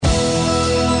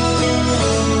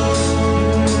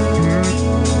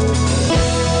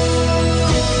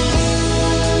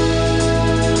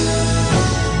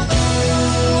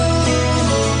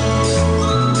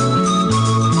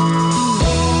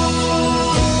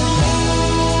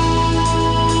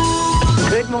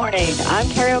morning. I'm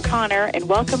Kerrie O'Connor, and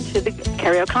welcome to the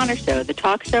Kerrie O'Connor Show, the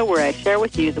talk show where I share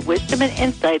with you the wisdom and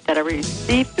insight that I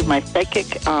received through my psychic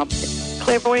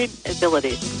clairvoyant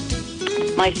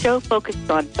abilities. My show focuses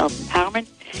on self-empowerment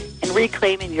and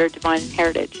reclaiming your divine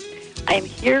heritage. I am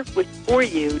here for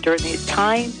you during these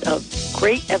times of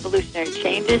great evolutionary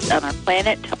changes on our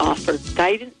planet to offer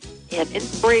guidance and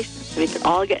inspiration so we can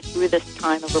all get through this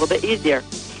time a little bit easier.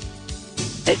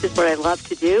 This is what I love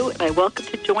to do, and I welcome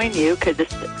to join me because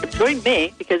this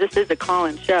is a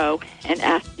call-in show, and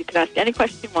you can ask any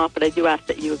question you want, but I do ask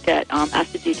that you get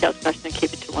ask a detailed question and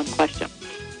keep it to one question.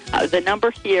 The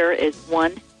number here is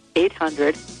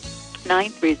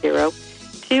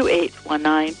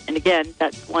 1-800-930-2819, and again,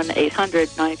 that's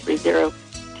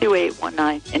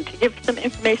 1-800-930-2819. And to give some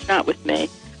information out with me,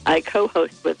 I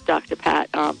co-host with Dr.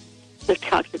 Pat, the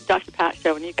Dr. Pat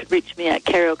Show, and you can reach me at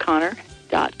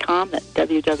kerrieoconnor.com. That's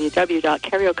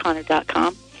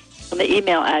www.kerrieoconnor.com. On the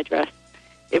email address,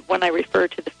 when I refer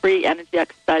to the free energy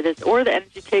exercises or the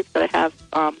energy tapes that I have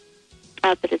out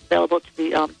that is available to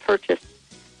be purchased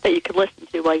that you can listen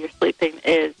to while you're sleeping,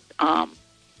 is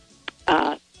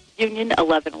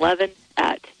union1111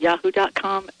 at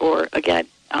yahoo.com, or again,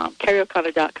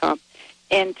 kerrieoconnor.com.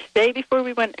 And today, before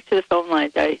we went to the phone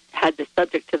lines, I had the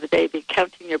subject of the day be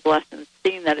counting your blessings,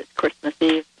 seeing that it's Christmas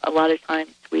Eve. A lot of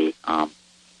times we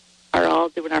are all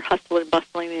doing our hustle and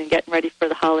bustling and getting ready for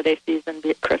the holiday season,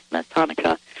 be it Christmas,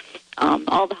 Hanukkah,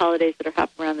 all the holidays that are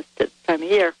happening around this time of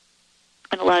year.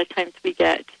 And a lot of times we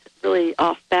get really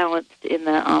off-balanced in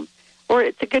the, or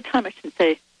it's a good time, I shouldn't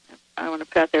say, I don't want to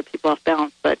put out there people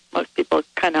off-balance, but most people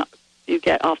kind of do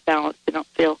get off-balance. They don't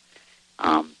feel,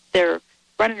 they're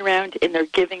running around in their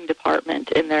giving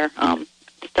department, and they're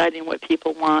deciding what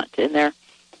people want, and they're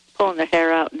pulling their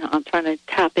hair out and trying to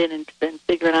tap in and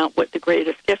figuring out what the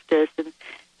greatest gift is. And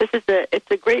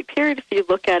it's a great period if you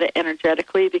look at it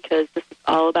energetically, because this is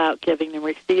all about giving and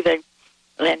receiving.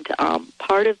 And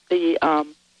part of the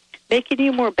making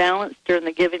you more balanced during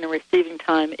the giving and receiving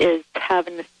time is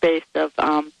having the space of,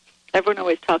 everyone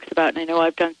always talks about, and I know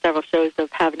I've done several shows of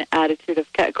having an attitude of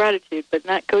gratitude, but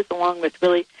that goes along with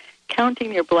really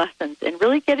counting your blessings and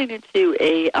really getting into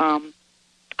a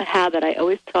habit. I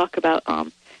always talk about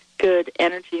good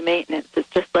energy maintenance. It's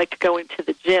just like going to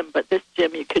the gym, but this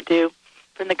gym you could do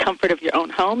from the comfort of your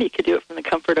own home. You could do it from the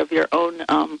comfort of your own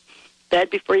bed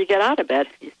before you get out of bed.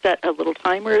 You set a little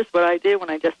timer is what I do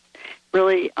when I just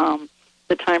really,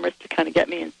 the timers to kind of get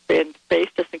me in space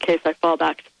just in case I fall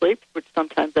back to sleep, which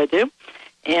sometimes I do,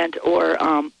 and or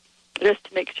just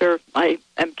to make sure I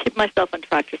am keeping myself on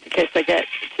track just in case I get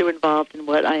too involved in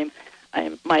what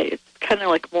it's kind of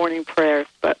like morning prayers,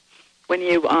 but when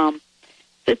you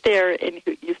sit there and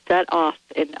you set off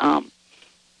and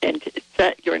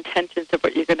set your intentions of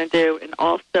what you're going to do, and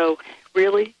also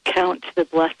really count the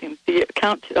blessings. Be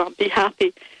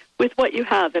happy with what you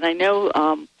have. And I know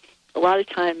a lot of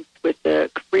times with the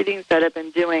readings that I've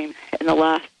been doing in the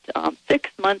last 6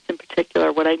 months in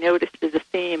particular, what I noticed is a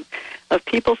theme of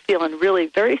people feeling really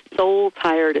very soul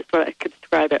tired is what I could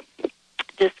describe it.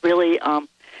 Just really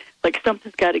like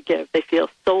something's got to give. They feel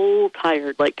soul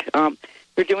tired, like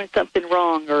they're doing something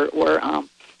wrong, or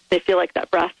they feel like that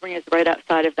brass ring is right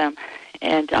outside of them,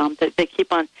 and they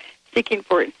keep on seeking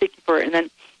for it, and then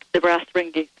the brass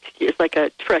ring is like a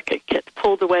trick. It gets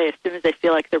pulled away as soon as they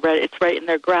feel like they're ready. It's right in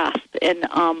their grasp. And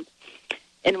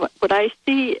what I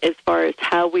see as far as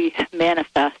how we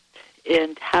manifest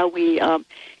and how we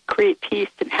create peace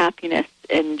and happiness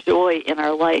and joy in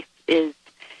our life is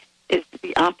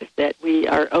the opposite. We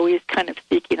are always kind of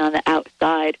seeking on the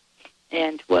outside.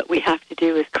 And what we have to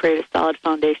do is create a solid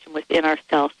foundation within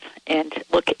ourselves and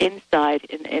look inside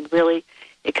and really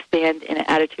expand in an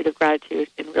attitude of gratitude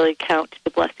and really count the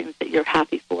blessings that you're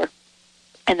happy for.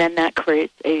 And then that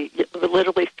creates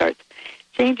literally starts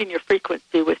changing your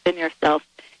frequency within yourself.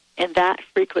 And that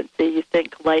frequency, you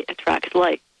think light attracts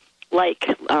light.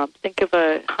 Think of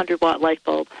a 100-watt light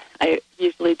bulb. I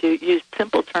usually do use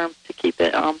simple terms to keep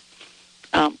it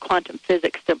quantum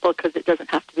physics simple, because it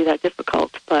doesn't have to be that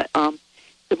difficult. But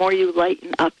the more you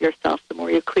lighten up yourself, the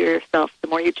more you clear yourself, the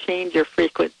more you change your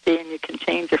frequency, and you can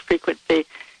change your frequency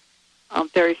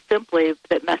very simply,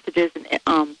 that messages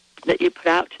that you put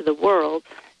out to the world,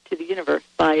 to the universe,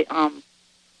 by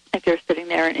if you're sitting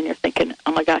there and you're thinking,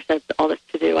 oh my gosh, I have all this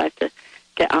to do. I have to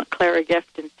get Aunt Claire a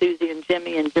gift, and Susie and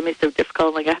Jimmy's so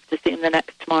difficult, like I have to see him the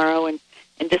next tomorrow, and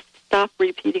just stop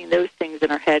repeating those things in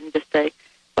our head and just say,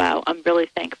 wow, I'm really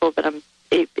thankful that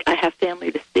I have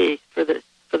family to see for those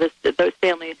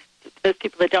families, those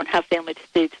people that don't have family to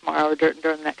see tomorrow or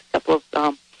during the next couple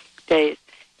of days.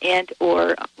 And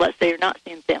or let's say you're not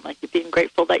seeing family, you're being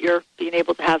grateful that you're being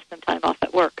able to have some time off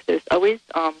at work. Those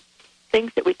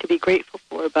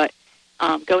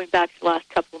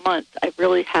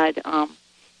actually had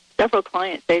several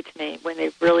clients say to me when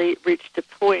they've really reached a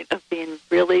point of being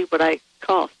really what I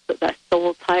call that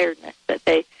soul tiredness, that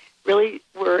they really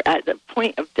were at the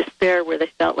point of despair where they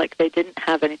felt like they didn't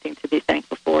have anything to be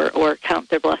thankful for or count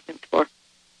their blessings for.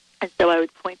 And so I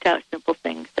would point out simple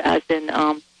things as in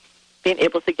being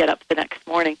able to get up the next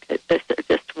morning.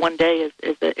 Just one day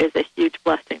is a huge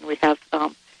blessing. We have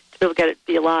to be able to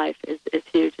be alive is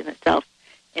huge in itself.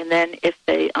 And then if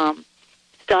they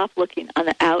stop looking on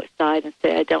the outside and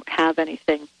say, I don't have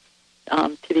anything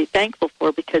to be thankful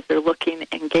for, because they're looking,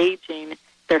 engaging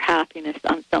their happiness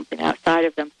on something outside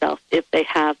of themselves, if they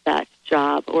have that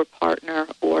job or partner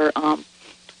or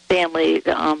family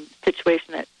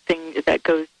situation, that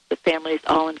goes, the family is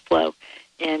all in flow.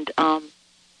 And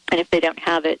if they don't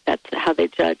have it, that's how they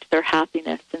judge their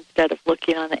happiness, instead of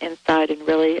looking on the inside and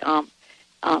really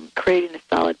creating a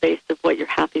solid base of what you're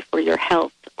happy for, your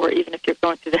health, or even if you're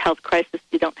going through the health crisis,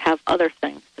 you don't have other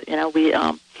things.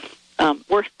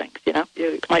 Worse things,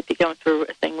 You might be going through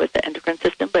a thing with the endocrine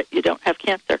system, but you don't have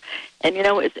cancer. And,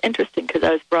 it's interesting because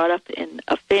I was brought up in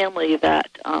a family that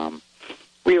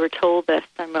we were told this.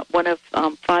 I'm one of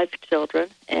 5 children,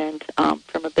 and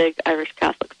from a big Irish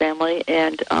Catholic family,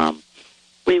 and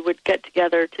we would get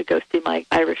together to go see my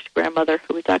Irish grandmother,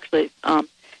 who was actually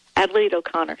Adelaide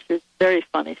O'Connor. She was very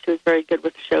funny. She was very good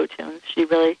with show tunes. She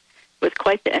really was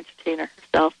quite the entertainer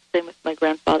herself, same with my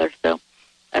grandfather. So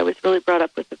I was really brought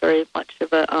up with a very much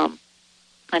of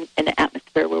an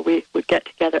atmosphere where we would get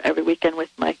together every weekend with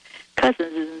my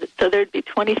cousins. And so there'd be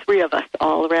 23 of us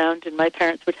all around, and my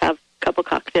parents would have a couple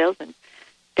cocktails and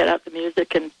get out the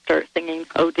music and start singing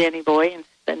Oh, Danny Boy.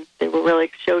 And they were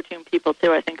really show tune people,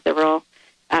 too. I think they were all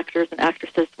actors and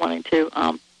actresses wanting to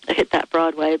hit that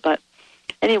Broadway. But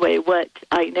anyway, what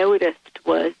I noticed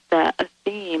was that a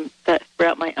theme that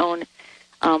throughout my own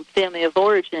family of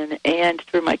origin and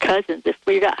through my cousins, if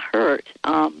we got hurt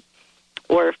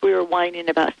or if we were whining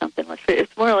about something,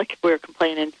 it's more like if we were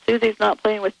complaining, Susie's not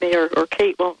playing with me, or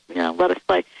Kate won't let us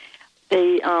play.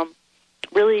 They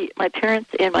really, my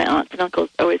parents and my aunts and uncles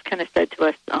always kind of said to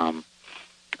us,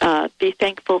 be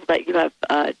thankful that you have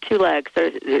 2 legs.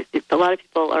 A lot of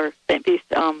people are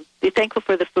be thankful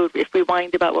for the food. If we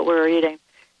whined about what we were eating,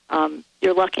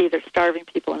 you're lucky. There's starving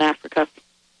people in Africa.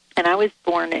 And I was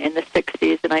born in the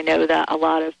 60s, and I know that a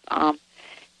lot of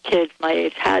kids my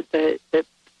age had the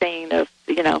saying of,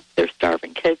 there's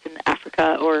starving kids in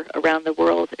Africa or around the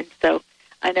world. And so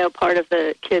I know part of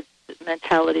the kids'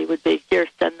 mentality would be, here,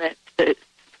 send the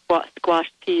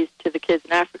squashed peas to the kids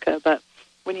in Africa. But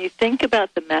when you think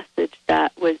about the message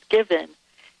that was given,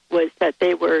 was that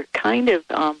they were kind of,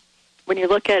 when you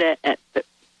look at it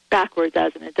backwards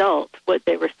as an adult, what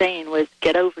they were saying was,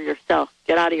 get over yourself,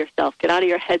 get out of yourself, get out of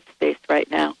your headspace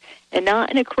right now. And not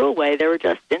in a cruel way. They were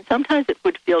just, and sometimes it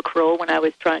would feel cruel when I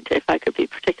was trying to, if I could be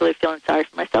particularly feeling sorry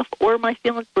for myself, or my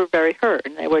feelings were very hurt,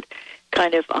 and they would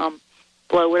kind of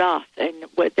blow it off. And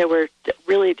what they were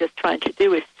really just trying to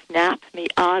do is snap me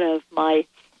out of my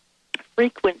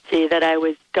frequency that I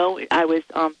was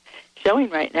showing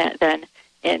right now then.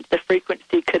 And the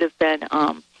frequency could have been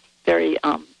very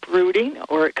brooding,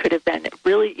 or it could have been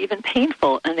really even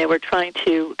painful, and they were trying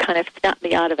to kind of snap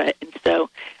me out of it. And so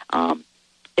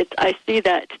I see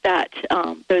that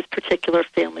those particular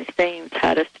family sayings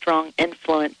had a strong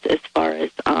influence as far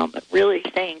as really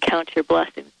saying, count your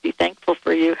blessings. Be thankful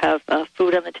for you have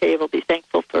food on the table. Be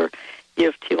thankful for you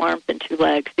have 2 arms and 2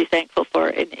 legs. Be thankful for,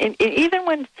 and even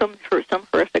when some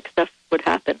horrific stuff would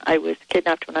happen. I was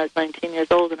kidnapped when I was 19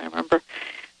 years old, and I remember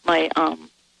my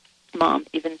mom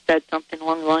even said something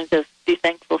along the lines of, be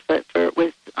thankful for it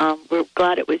was, we're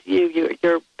glad it was you.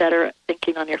 You're better at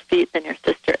thinking on your feet than your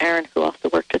sister Erin, who also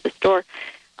worked at the store.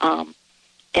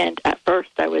 And at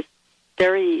first I was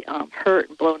very hurt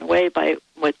and blown away by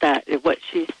what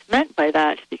she meant by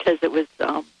that, because it was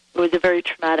a very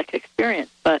traumatic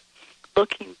experience. But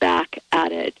looking back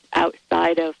at it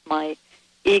outside of my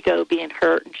ego being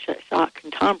hurt and shocked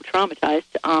and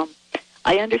traumatized,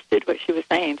 I understood what she was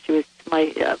saying.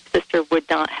 My sister would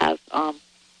not have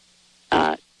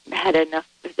had enough,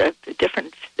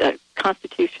 different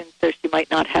constitution, so she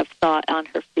might not have thought on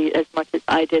her feet as much as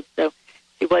I did. So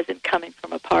she wasn't coming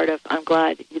from a part of, I'm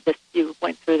glad you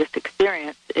went through this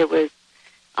experience. It was,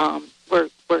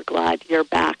 we're glad you're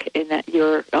back and that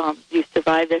you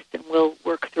survived this, and we'll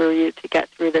work through you to get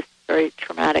through this very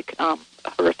traumatic,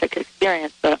 horrific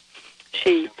experience. But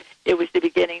it was the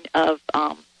beginning of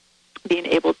being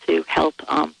able to help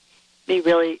me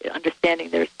really understanding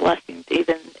there's blessings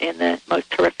even in the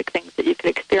most horrific things that you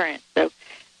could experience. So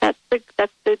that's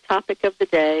the topic of the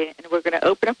day, and we're going to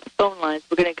open up the phone lines.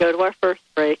 We're going to go to our first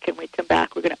break, and when we come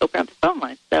back, we're going to open up the phone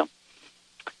lines. So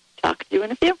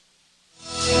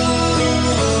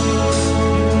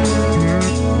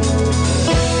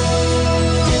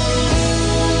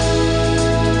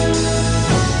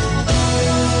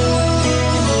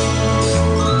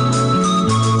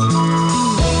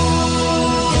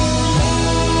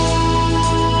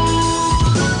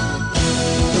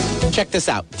this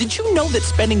out. Did you know that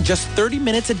spending just 30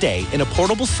 minutes a day in a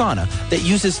portable sauna that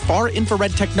uses far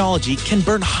infrared technology can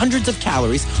burn hundreds of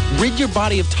calories, rid your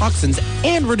body of toxins,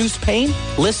 and reduce pain?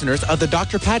 Listeners of the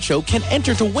Dr. Pat Show can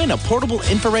enter to win a portable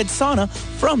infrared sauna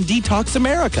from Detox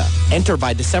America. Enter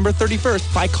by December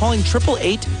 31st by calling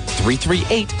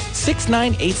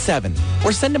 888-338-6987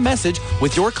 or send a message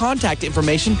with your contact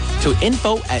information to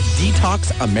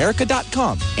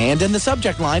info@detoxamerica.com. And in the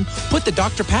subject line, put the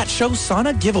Dr. Pat Show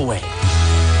Sauna giveaway.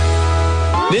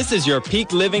 This is your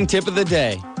Peak Living Tip of the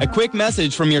Day. A quick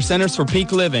message from your Centers for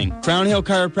Peak Living, Crown Hill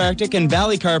Chiropractic and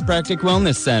Valley Chiropractic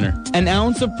Wellness Center. An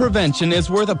ounce of prevention is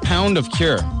worth a pound of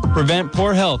cure. Prevent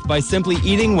poor health by simply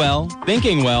eating well,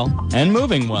 thinking well, and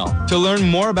moving well. To learn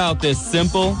more about this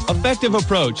simple, effective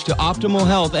approach to optimal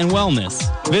health and wellness,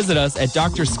 visit us at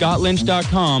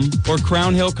drscottlynch.com or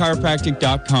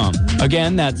crownhillchiropractic.com.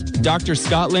 Again, that's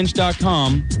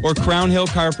drscottlynch.com or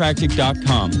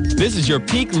crownhillchiropractic.com. This is your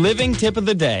Peak Living Tip of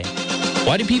the Day.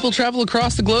 Why do people travel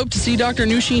across the globe to see Dr.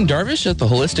 Nusheen Darvish at the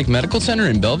Holistic Medical Center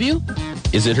in Bellevue?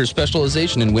 Is it her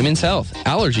specialization in women's health,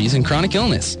 allergies, and chronic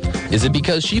illness? Is it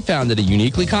because she founded a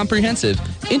uniquely comprehensive,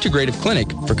 integrative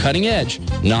clinic for cutting-edge,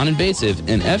 non-invasive,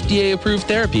 and FDA-approved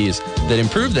therapies that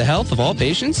improve the health of all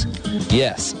patients?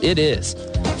 Yes, it is.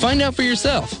 Find out for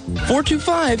yourself.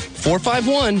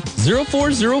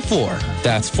 425-451-0404.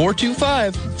 That's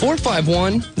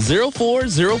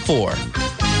 425-451-0404.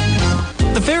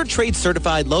 The Fair Trade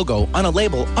Certified logo on a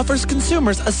label offers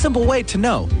consumers a simple way to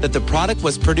know that the product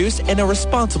was produced in a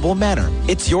responsible manner.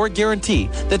 It's your guarantee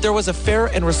that there was a fair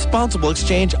and responsible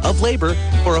exchange of labor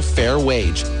for a fair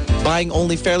wage. Buying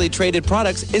only fairly traded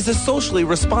products is a socially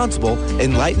responsible,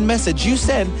 enlightened message you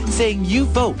send saying you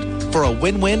vote for a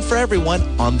win-win for everyone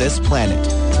on this planet.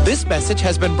 This message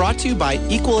has been brought to you by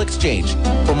Equal Exchange.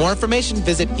 For more information,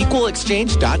 visit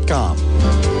equalexchange.com.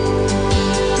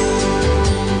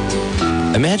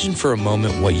 Imagine for a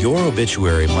moment what your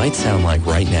obituary might sound like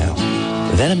right now.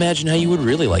 Then imagine how you would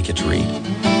really like it to read.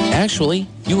 Actually,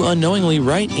 you unknowingly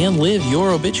write and live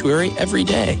your obituary every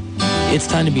day. It's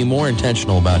time to be more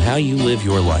intentional about how you live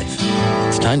your life.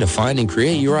 It's time to find and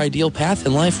create your ideal path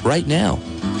in life right now.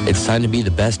 It's time to be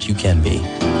the best you can be.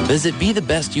 Visit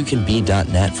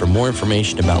BeTheBestYouCanBe.net for more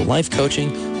information about life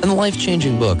coaching and the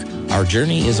life-changing book, Our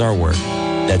Journey is Our Work.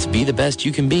 That's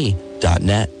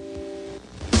BeTheBestYouCanBe.net.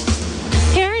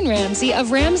 Ramsey of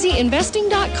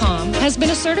RamseyInvesting.com has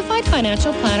been a certified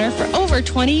financial planner for over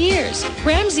 20 years.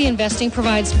 Ramsey Investing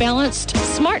provides balanced,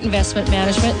 smart investment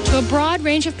management to a broad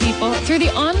range of people through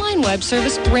the online web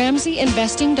service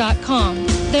RamseyInvesting.com.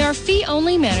 They are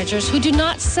fee-only managers who do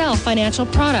not sell financial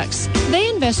products. They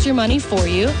invest your money for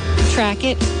you, track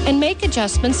it, and make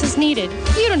adjustments as needed.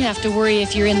 You don't have to worry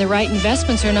if you're in the right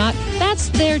investments or not. That's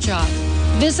their job.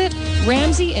 Visit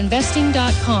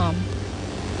RamseyInvesting.com.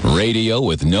 Radio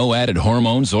with no added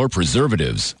hormones or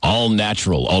preservatives. All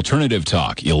natural alternative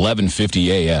talk,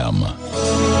 1150 AM.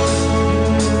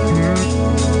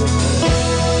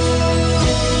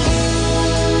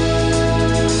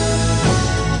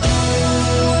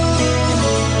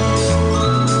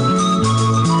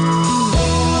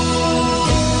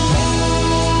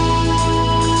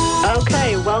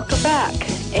 Okay, welcome back.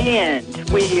 And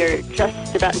we are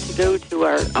just about to go to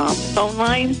our phone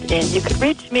lines, and you can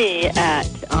reach me at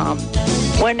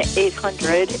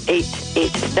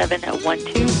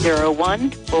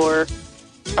 1-800-887-1201 for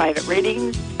private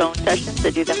readings, phone sessions.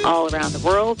 I do them all around the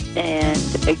world. And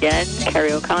again,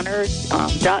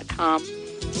 KerrieO'Connor.com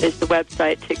is the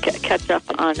website to catch up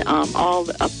on all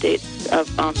the updates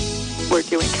of we're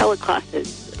doing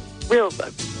teleclasses,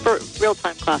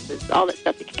 real-time classes, all that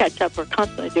stuff. You can catch up. We're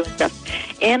constantly doing stuff.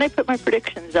 And I put my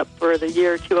predictions up for the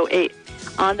year 208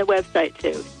 on the website,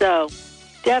 too. So,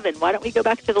 Devin, why don't we go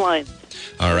back to the lines?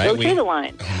 All right. Go to the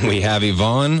line. We have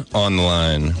Yvonne on the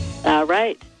line. All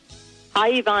right. Hi,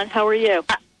 Yvonne. How are you?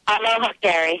 Aloha,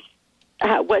 Kerrie.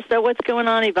 What's going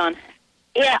on, Yvonne?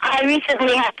 Yeah, I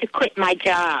recently had to quit my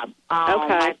job.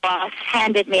 Okay. My boss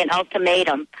handed me an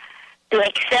ultimatum to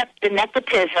accept the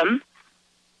nepotism,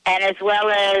 and as well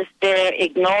as they're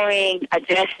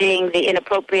addressing the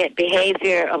inappropriate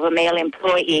behavior of a male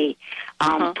employee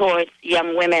towards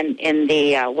young women in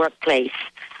the workplace.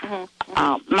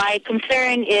 My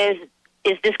concern is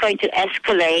this going to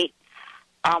escalate,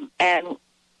 and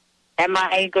am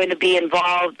I going to be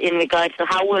involved in regards to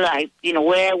how will I,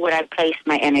 where would I place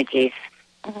my energies?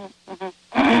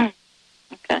 Okay.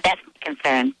 That's my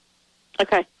concern.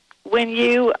 Okay. When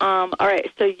you, all right,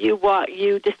 so you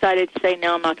decided to say,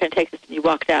 no, I'm not going to take this, and you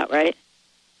walked out, right?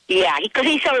 Yeah, because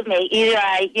he showed me either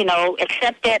I,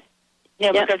 accept it,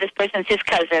 because this person's his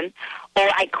cousin, or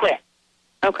I quit.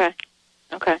 Okay.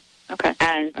 Okay.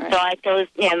 And so I chose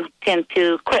him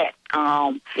to quit.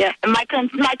 And my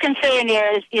concern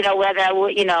is, whether I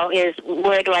would, is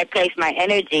where do I place my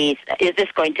energies? Is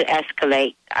this going to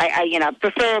escalate? I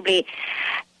preferably,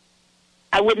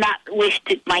 I would not wish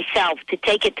myself to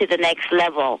take it to the next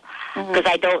level, because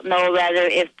I don't know whether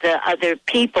if the other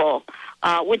people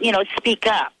would, speak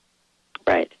up.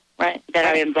 Right. That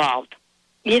are involved.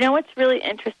 What's really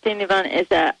interesting, Yvonne, is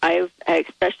that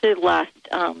especially the last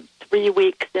 3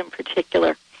 weeks in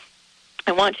particular,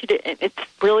 I want you to, it's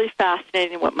really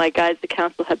fascinating what my guides at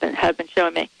council have been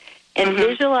showing me. And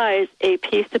visualize a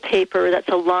piece of paper that's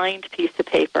a lined piece of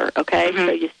paper, okay?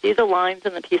 So you see the lines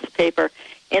on the piece of paper,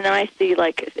 and then I see,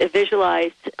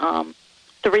 visualize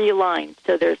 3 lines.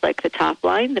 So there's, the top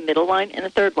line, the middle line, and the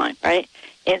third line, right?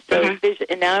 And so,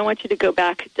 and now I want you to go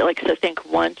back, so think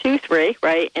 1, 2, 3,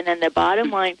 right? And then the bottom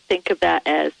line, think of that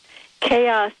as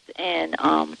chaos and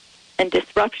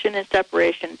disruption and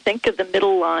separation. Think of the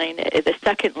middle line, the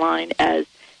second line, as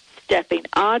stepping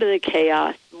out of the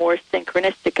chaos, more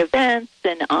synchronistic events,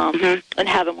 and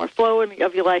having more flow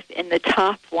of your life. And the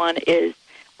top one is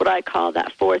what I call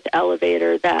that fourth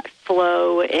elevator, that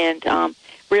flow, and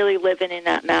really living in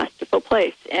that masterful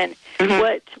place. And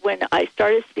when I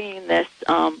started seeing this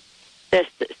this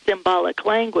symbolic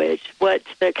language, what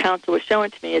the council was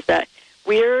showing to me is that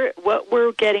what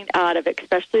we're getting out of it,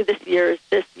 especially this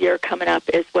year coming up,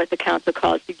 is what the council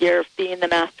calls the year of being the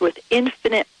master with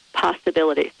infinite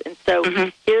possibilities. And so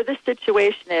here the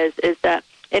situation is that,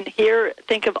 and here,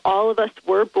 think of all of us,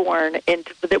 we're born, and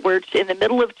that we're in the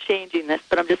middle of changing this,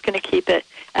 but I'm just going to keep it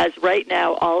as right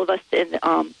now, all of us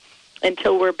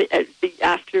until we're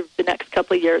after the next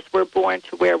couple of years, we're born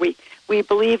to where we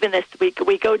believe in this.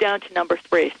 We go down to number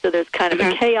 3. So there's kind of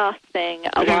a chaos thing.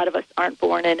 A lot of us aren't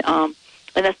born in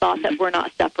the thought that we're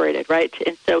not separated, right?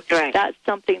 And so that's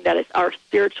something that is our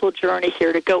spiritual journey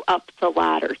here, to go up the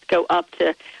ladders, go up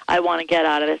to, I want to get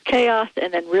out of this chaos.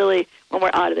 And then really, when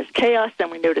we're out of this chaos, then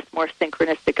we notice more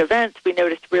synchronistic events. We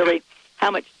notice really how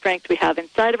much strength we have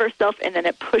inside of ourselves, and then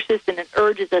it pushes and it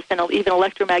urges us, and even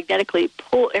electromagnetically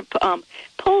pulls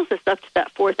us up to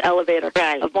that fourth elevator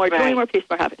of more joy, more peace,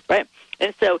 more happiness, right?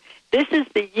 And so this is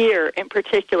the year in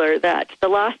particular that the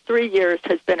last 3 years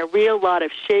has been a real lot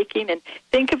of shaking. And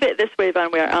think of it this way,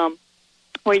 Yvonne,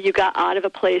 where you got out of a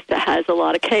place that has a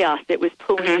lot of chaos. It was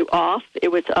pulling you off.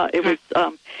 It was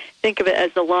think of it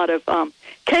as a lot of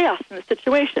chaos in the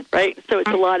situation, right? So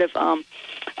it's a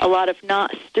lot of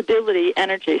not stability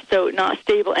energy, so not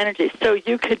stable energy. So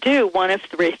you could do one of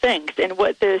 3 things. And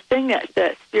what the thing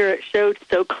that Spirit showed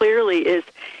so clearly is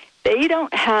they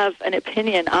don't have an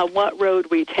opinion on what road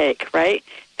we take, right?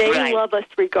 They love us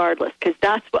regardless, because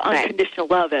that's what unconditional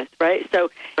love is, right?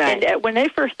 So, and when they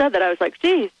first said that, I was like,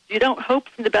 geez, you don't hope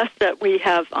for the best that we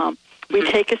have, we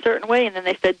take a certain way. And then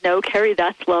they said, no, Kerrie,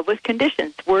 that's love with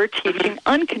conditions. We're teaching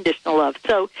unconditional love.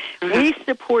 So we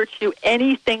support you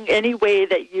any way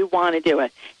that you want to do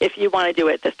it. If you want to do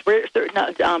it,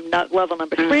 not level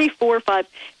number 3, 4, 5,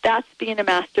 that's being a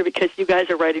master, because you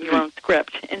guys are writing your own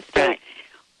script. And so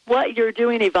what you're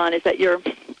doing, Yvonne, is that you're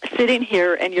sitting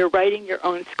here and you're writing your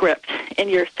own script, and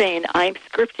you're saying, I'm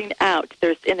scripting out.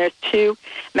 There's 2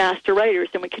 master writers,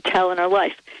 and we could tell in our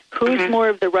life who's more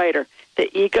of the writer, the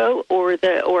ego or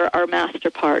our master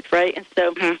part, right? And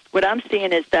so what I'm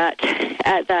seeing is that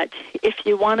if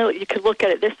you want to, you could look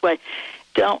at it this way.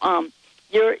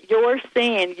 You're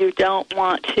saying you don't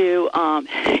want to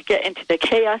get into the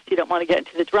chaos, you don't want to get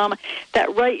into the drama,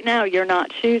 that right now you're not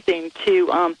choosing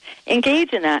to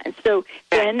engage in that. And so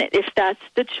then if that's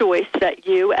the choice that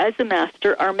you as a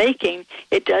master are making,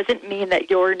 it doesn't mean that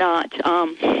you're not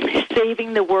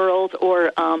saving the world,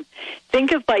 or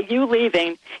think of, by you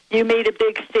leaving, you made a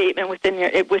big statement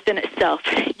within itself.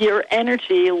 Your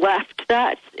energy left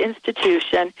that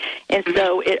institution, and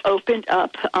so it opened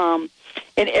up,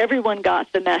 and everyone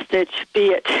got the message,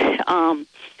 be it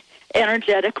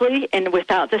energetically and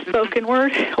without the spoken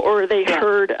word, or they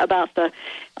heard about the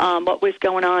what was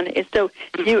going on. And so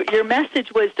your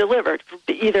message was delivered,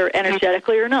 either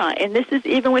energetically or not. And this is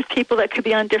even with people that could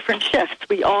be on different shifts.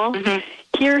 We all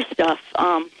hear stuff.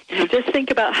 Just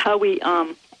think about how we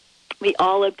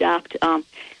all adapt,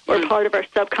 or part of our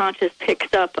subconscious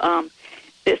picks up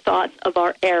the thoughts of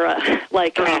our era,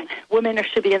 like women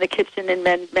should be in the kitchen and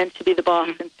men should be the boss,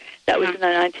 and that was in the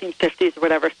 1950s or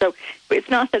whatever. So it's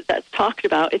not that that's talked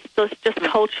about; it's just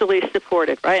culturally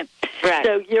supported, right?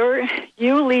 So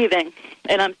you leaving,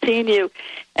 and I'm seeing you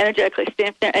energetically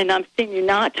stand there, and I'm seeing you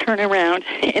not turn around,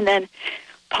 and then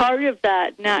part of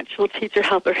that natural teacher,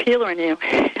 helper, healer in you,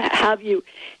 have you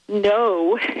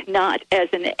know, not as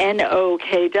an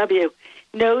NOKW,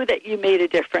 know that you made a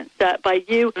difference, that by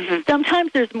you,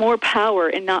 sometimes there's more power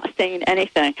in not saying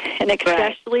anything, and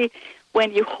especially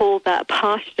when you hold that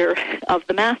posture of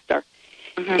the master.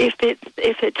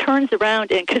 If it turns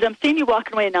around, and because I'm seeing you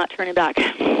walking away and not turning back,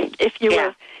 if you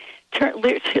were,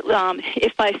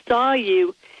 if I saw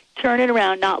you turning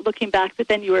around, not looking back, but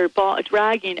then you were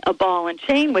dragging a ball and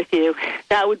chain with you,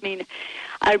 that would mean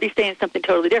I would be saying something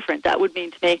totally different. That would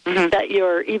mean to me that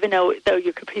you're, even though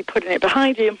you could be putting it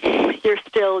behind you, you're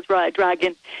still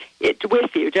dragging it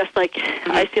with you. Just like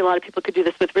I see a lot of people could do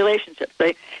this with relationships.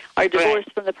 They are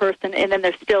divorced from the person, and then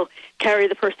they still carry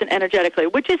the person energetically,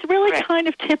 which is really kind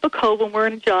of typical when we're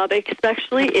in a job,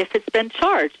 especially if it's been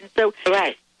charged. And so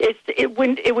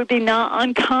it would be not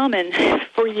uncommon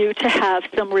for you to have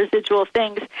some residual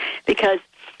things, because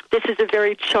this is a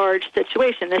very charged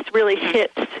situation. This really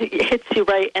hits you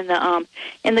right in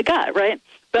the gut, right?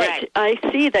 But I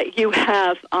see that you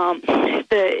have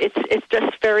it's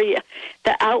just very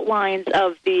the outlines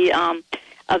of the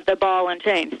ball and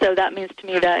chain. So that means to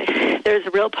me that there's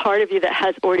a real part of you that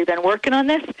has already been working on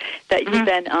this, that you've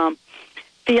been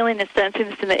feeling and sensing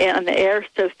this on the air.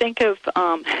 So think of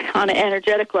on an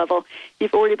energetic level,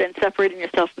 you've already been separating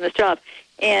yourself from this job,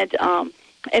 and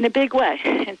in a big way.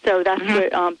 And so that's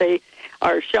what they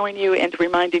are showing you and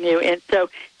reminding you. And so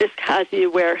this has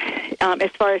you where, as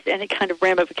far as any kind of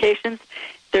ramifications,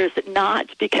 there's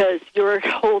not, because you're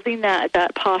holding that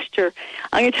posture.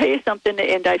 I'm going to tell you something,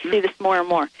 and I see this more and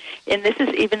more. And this is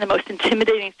even the most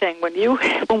intimidating thing.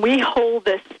 When we hold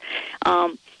this,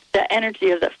 the energy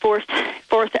of the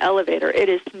fourth elevator, it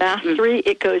is mastery.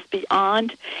 It goes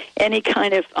beyond any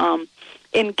kind of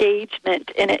engagement,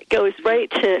 and it goes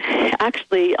right to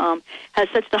actually has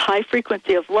such the high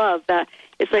frequency of love that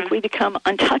it's like we become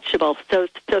untouchable. So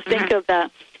think of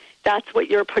that. That's what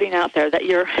you're putting out there, that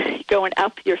you're going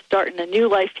up, you're starting a new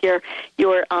life here,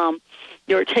 you're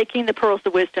taking the pearls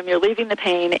of wisdom, you're leaving the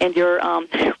pain, and you're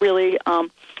really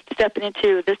stepping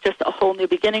into this, just a whole new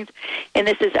beginnings. And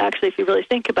this is actually, if you really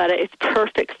think about it, it's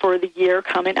perfect for the year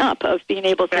coming up of being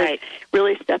able to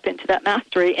really step into that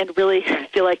mastery and really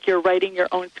feel like you're writing your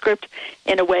own script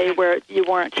in a way where you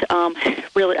weren't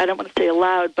really, I don't want to say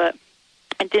allowed, but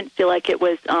I didn't feel like it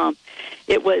was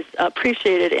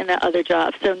appreciated in that other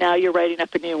job. So now you're writing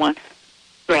up a new one.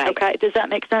 Right. Okay. Does that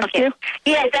make sense to you?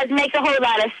 Yes, that makes a whole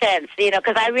lot of sense,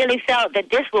 because I really felt that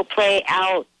this will play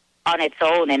out on its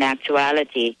own in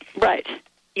actuality. Right.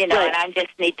 And I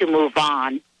just need to move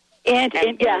on. And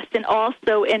yes, and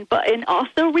also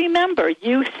remember,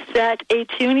 you set a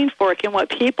tuning fork, and what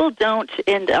people don't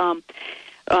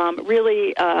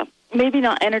really maybe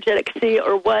not energetic see,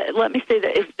 or what, let me say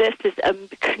that is this is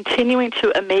continuing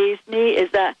to amaze me, is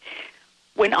that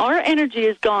when our energy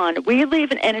is gone, we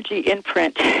leave an energy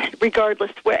imprint,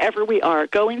 regardless wherever we are,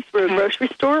 going through a grocery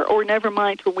store, or never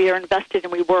mind when we are invested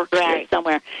and we work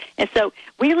somewhere. And so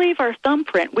we leave our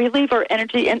thumbprint, we leave our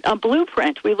energy in a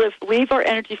blueprint, we leave our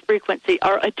energy frequency,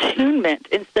 our attunement.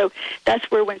 And so that's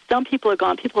where when some people are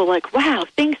gone, people are like, wow,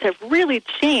 things have really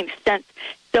changed since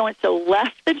so-and-so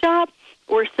left the job,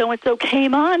 or so-and-so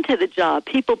came on to the job.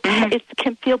 People, it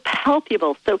can feel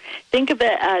palpable. So think of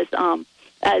it as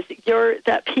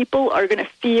that people are going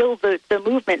to feel the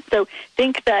movement. So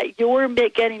think that you're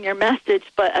getting your message,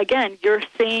 but again, you're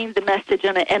saying the message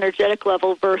on an energetic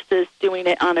level versus doing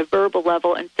it on a verbal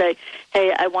level and say,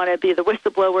 hey, I want to be the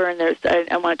whistleblower, and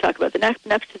I want to talk about the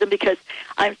next to them, because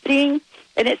I'm seeing.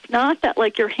 And it's not that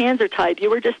like your hands are tied. You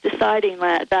were just deciding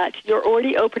that you're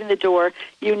already opening the door.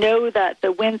 You know that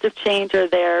the winds of change are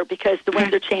there, because the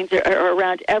winds of change are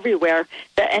around everywhere.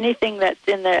 That anything that's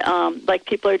in the, like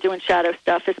people are doing shadow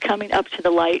stuff, is coming up to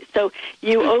the light. So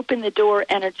you open the door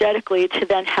energetically to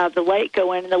then have the light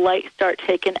go in, and the light start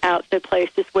taking out the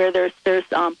places where there's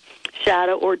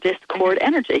shadow or discord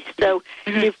energy. So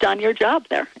you've done your job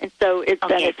there, and so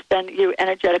it's been you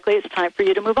energetically. It's time for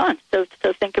you to move on. So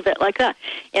think of it like that.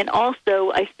 And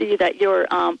also, I see that you're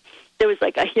there was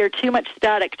I hear too much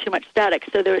static.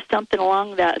 So there was something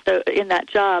along that in that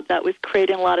job that was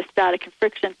creating a lot of static and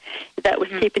friction that was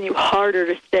keeping you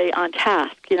harder to stay on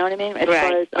task. You know what I mean? As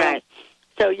far as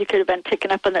so you could have been picking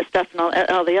up on that stuff and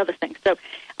all the other things. So.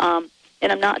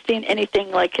 And I'm not seeing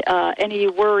anything like any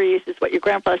worries, is what your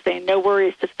grandpa's saying. No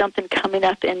worries of something coming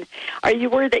up. And are you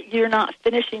worried that you're not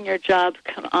finishing your job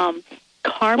karmically?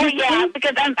 Well, yeah,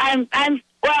 because I'm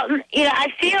well, I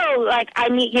feel like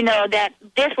that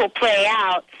this will play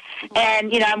out.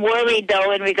 And, I'm worried,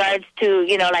 though, in regards to,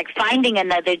 like finding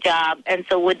another job. And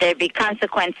so would there be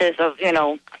consequences of,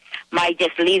 my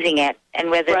just leaving it, and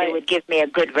whether they would give me a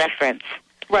good reference?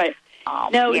 Right.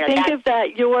 No, think of that.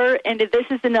 And this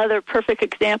is another perfect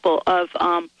example of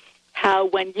how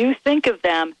when you think of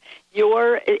them,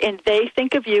 and they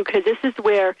think of you, because this is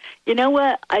where, you know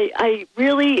what, I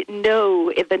really know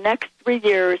in the next 3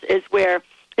 years is where,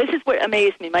 this is what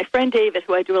amazed me. My friend David,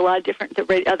 who I do a lot of different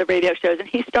other radio shows, and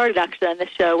he started actually on this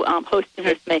show hosting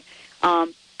with me,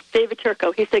 David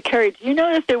Turco, he said, Kerrie, do you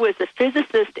know that there was a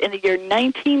physicist in the year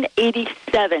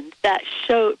 1987 that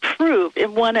proved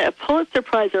and won a Pulitzer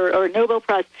Prize or a Nobel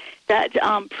Prize that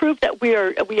proved that we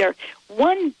are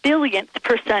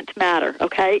 1/billionth% matter,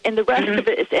 okay? And the rest of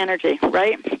it is energy,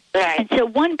 right? Right. And so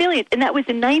 1 billion, and that was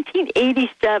in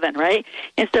 1987, right?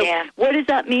 And so what does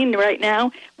that mean right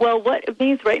now? Well, what it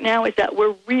means right now is that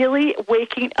we're really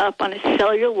waking up on a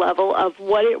cellular level of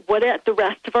what the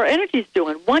rest of our energy is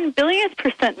doing.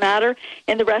 1/billionth% matter,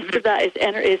 and the rest of that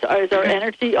is our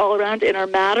energy all around, and our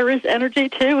matter is energy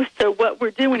too. So what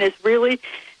we're doing is really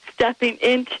stepping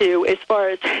into, as far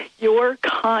as you're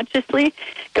consciously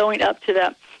going up to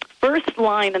that first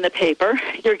line in the paper,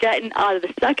 you're getting out of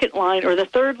the second line or the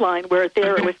third line where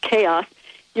there it was chaos.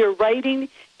 You're writing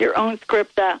your own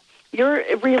script that you're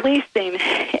releasing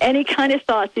any kind of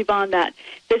thoughts, Yvonne, that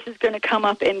this is going to come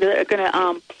up and they're going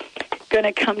to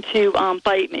come to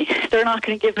bite me. They're not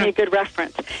going to give me a good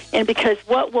reference. And because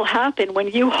what will happen when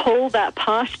you hold that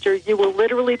posture, you will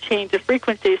literally change the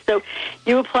frequency. So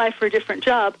you apply for a different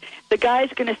job. The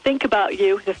guy's going to think about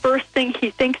you. The first thing he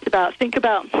thinks about,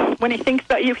 when he thinks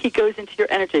about you, he goes into your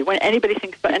energy. When anybody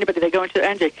thinks about anybody, they go into their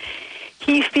energy.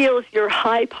 He feels your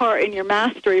high part in your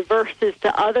mastery versus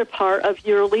the other part of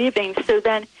your leaving. So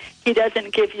then he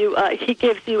doesn't give you, he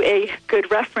gives you a good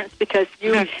reference because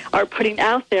you are putting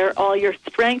out there all your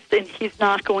strengths, and he's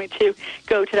not going to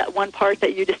go to that one part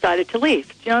that you decided to leave.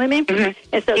 Do you know what I mean?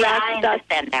 And so I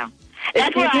understand now.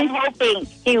 That's where I'm hoping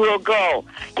he will go.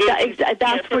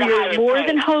 That's where you're more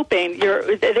than hoping.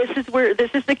 This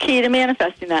is the key to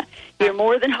manifesting that. You're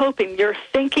more than hoping. You're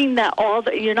thinking that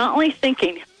you're not only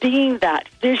thinking, being that.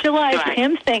 Visualize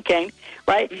him thinking,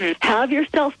 right? Have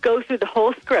yourself go through the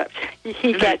whole script.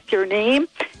 He gets your name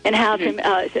and have him,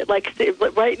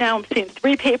 right now I'm seeing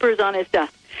 3 papers on his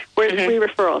desk. Where's 3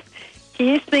 referrals?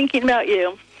 He's thinking about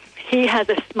you. He has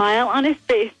a smile on his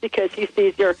face because he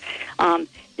sees your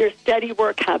steady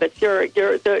work habits, you're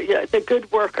the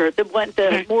good worker, the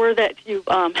more that you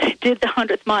did the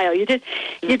 100th mile, you did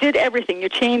everything, you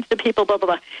changed the people, blah blah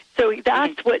blah. So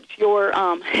that's what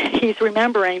he's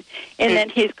remembering, and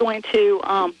then he's going to.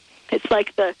 It's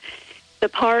like the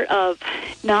part of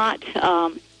not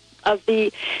of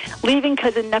the leaving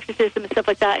because of nepotism and stuff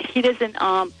like that. He doesn't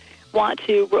want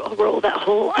to roll that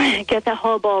whole, get that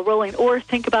whole ball rolling, or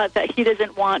think about that he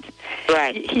doesn't want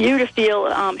you to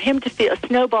feel, him to feel a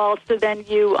snowball, so then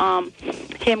he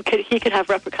could have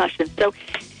repercussions. So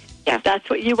that's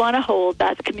what you want to hold.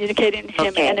 That's communicating to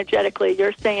him energetically.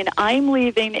 You're saying, I'm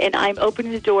leaving and I'm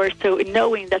opening the door, so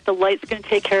knowing that the light's going to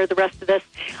take care of the rest of this.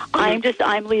 I'm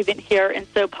leaving here, and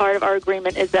so part of our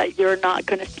agreement is that you're not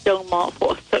going to stonewall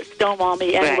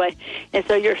me anyway. And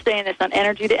so you're saying this on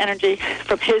energy to energy,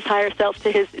 from his higher self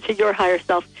to your higher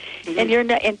self,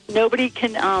 and nobody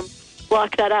can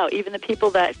block that out. Even the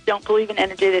people that don't believe in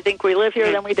energy, they think we live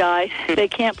here, then we die. They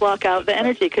can't block out the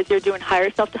energy because you're doing higher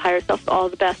self to higher self, all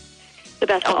the best of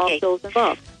all souls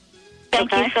involved.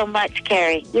 Thank you so much,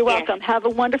 Kerrie. You're welcome. Have a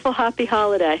wonderful, happy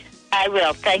holiday. I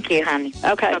will. Thank you, honey.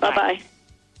 Okay, bye-bye.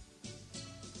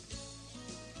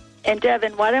 And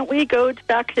Devin, why don't we go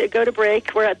to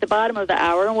break? We're at the bottom of the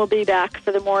hour, and we'll be back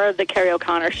for the more of the Kerrie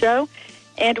O'Connor show.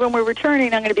 And when we're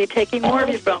returning, I'm going to be taking more of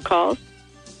your phone calls.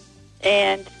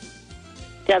 And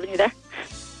Devin, you there?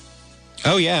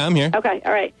 Oh yeah, I'm here. Okay,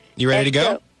 all right. You ready to go?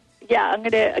 So, yeah, I'm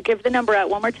going to give the number out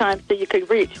one more time so you could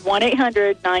reach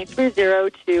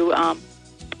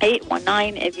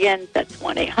 1-800-930-2819. Again, that's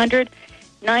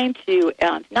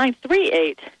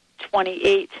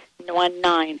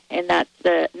 1-800-938-2819. And that's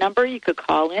the number you could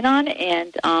call in on,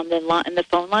 and then the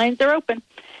phone lines are open.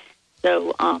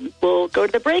 So we'll go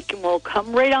to the break, and we'll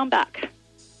come right on back.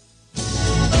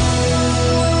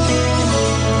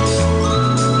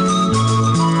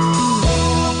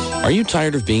 Are you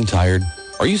tired of being tired?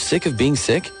 Are you sick of being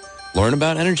sick? Learn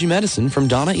about energy medicine from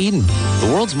Donna Eden,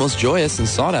 the world's most joyous and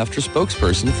sought-after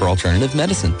spokesperson for alternative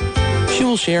medicine. She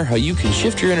will share how you can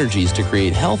shift your energies to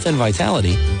create health and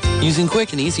vitality using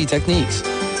quick and easy techniques.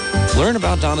 Learn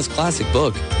about Donna's classic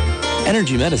book,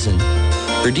 Energy Medicine,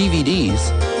 her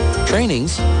DVDs,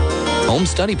 trainings, home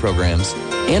study programs,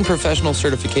 and professional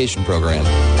certification program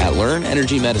at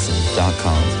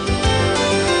learnenergymedicine.com.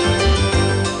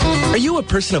 Are you a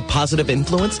person of positive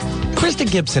influence? Krista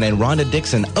Gibson and Rhonda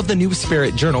Dixon of the New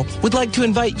Spirit Journal would like to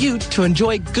invite you to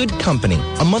enjoy Good Company,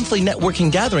 a monthly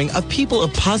networking gathering of people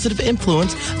of positive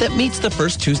influence that meets the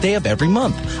first Tuesday of every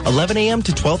month, 11 a.m.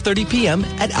 to 12:30 p.m.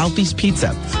 at Alfie's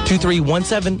Pizza,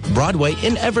 2317 Broadway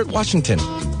in Everett, Washington.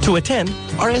 To attend,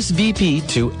 RSVP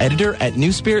to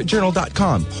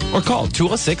editor@newspiritjournal.com or call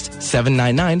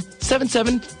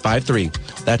 206-799-7753.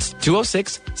 That's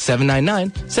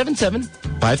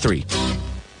 206-799-7753.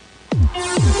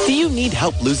 Do you need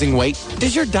help losing weight?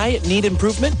 Does your diet need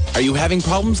improvement? Are you having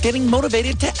problems getting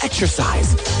motivated to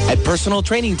exercise? At Personal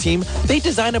Training Team, they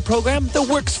design a program that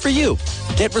works for you.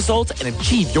 Get results and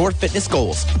achieve your fitness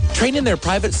goals. Train in their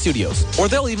private studios, or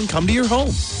they'll even come to your home.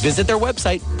 Visit their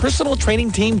website,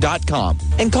 personaltrainingteam.com,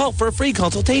 and call for a free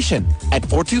consultation at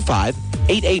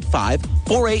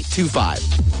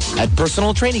 425-885-4825. At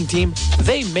Personal Training Team,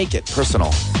 they make it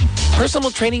personal.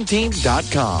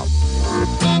 personaltrainingteam.com.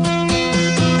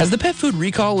 Has the pet food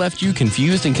recall left you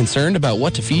confused and concerned about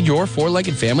what to feed your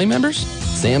four-legged family members?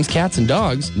 Sam's Cats and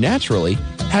Dogs, naturally,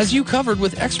 has you covered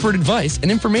with expert advice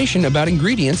and information about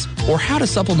ingredients or how to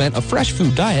supplement a fresh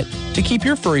food diet to keep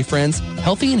your furry friends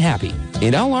healthy and happy.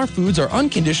 And all our foods are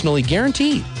unconditionally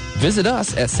guaranteed. Visit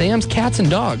us at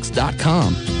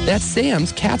samscatsanddogs.com. That's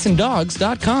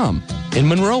samscatsanddogs.com. In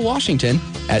Monroe, Washington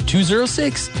at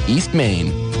 206 East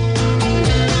Main.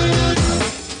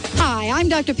 I'm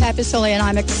Dr. Papasoli, and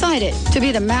I'm excited to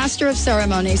be the Master of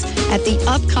Ceremonies at the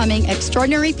upcoming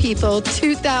Extraordinary People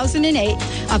 2008,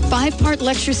 a 5-part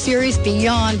lecture series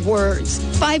beyond words.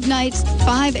 5 nights,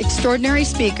 5 extraordinary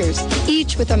speakers,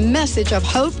 each with a message of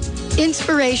hope,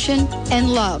 inspiration,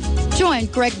 and love. Join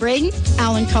Greg Braden,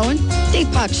 Alan Cohen,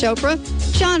 Deepak Chopra,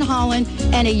 John Holland,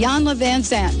 and Iyanla Van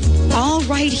Zandt, all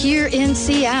right here in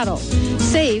Seattle.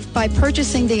 Save by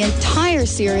purchasing the entire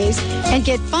series and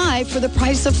get 5 for the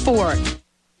price of 4.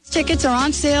 Tickets are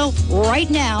on sale right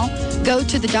now. Go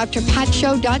to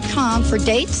thedrpatshow.com for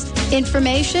dates,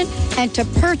 information, and to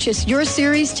purchase your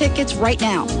series tickets right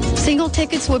now. Single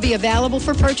tickets will be available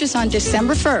for purchase on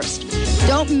December 1st.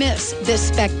 Don't miss this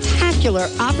spectacular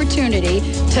opportunity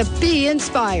to be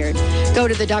inspired. Go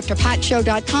to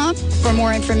thedrpatshow.com for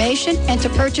more information and to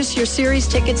purchase your series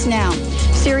tickets now.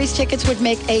 Series tickets would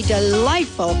make a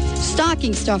delightful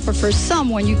stocking stuffer for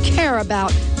someone you care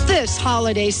about this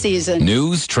holiday season.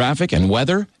 News, traffic, and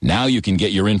weather? Now you can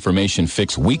get your information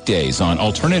fixed weekdays on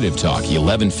Alternative Talk,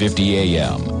 1150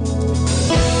 a.m.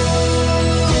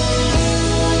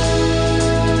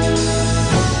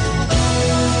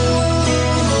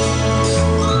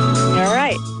 All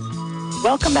right.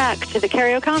 Welcome back to the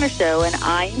Kerrie O'Connor Show, and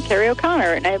I'm Kerrie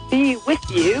O'Connor, and I'll be with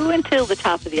you until the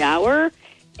top of the hour.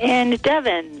 And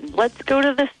Devin, let's go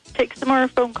to this, take some more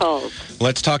phone calls.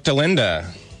 Let's talk to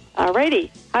Linda. All righty.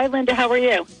 Hi, Linda. How are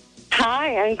you?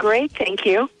 Hi, I'm great, thank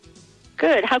you.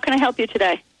 Good. How can I help you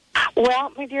today? Well,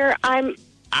 my dear, I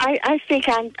think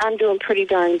I'm doing pretty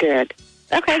darn good.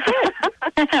 Okay, good.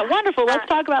 Wonderful. Let's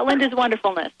talk about Linda's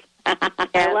wonderfulness.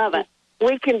 I love it.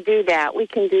 We can do that.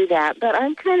 But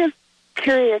I'm kind of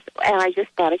curious, and I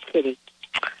just bought a kitty,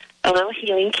 a little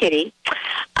healing kitty.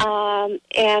 But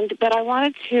I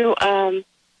wanted to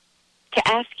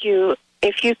ask you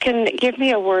if you can give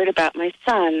me a word about my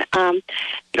son.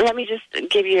 Let me just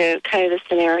give you kind of the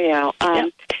scenario.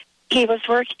 Yep. He was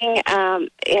working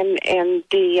in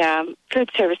the food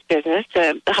service business,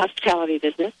 the hospitality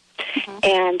business,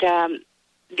 and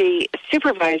the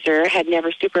supervisor had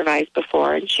never supervised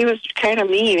before, and she was kind of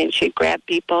mean, and she'd grab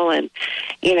people and,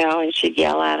 and she'd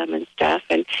yell at them and stuff.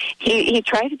 And he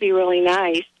tried to be really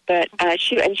nice, but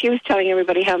she was telling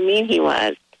everybody how mean he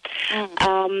was.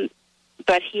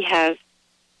 But he has,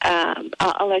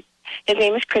 his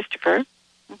name is Christopher,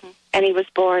 and he was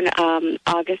born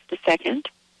August the 2nd,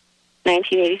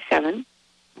 1987,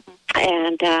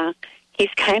 and he's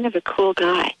kind of a cool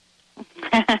guy.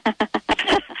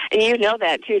 And you know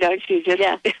that too, don't you?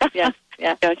 Yeah.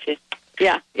 Don't you?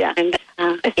 Yeah. And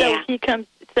he comes.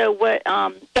 So what?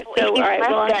 But he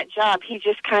left that job. He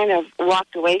just kind of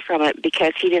walked away from it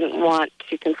because he didn't want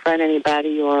to confront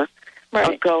anybody or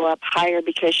go up higher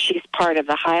because she's part of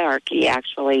the hierarchy.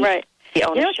 Actually, right. The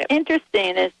ownership. What's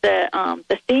interesting is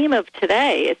the theme of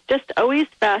today. It's just always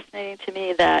fascinating to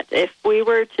me that if we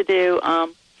were to do,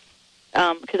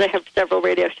 because I have several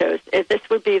radio shows, if this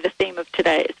would be the theme of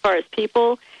today, as far as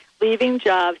people leaving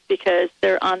jobs because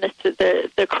they're on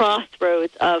the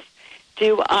crossroads of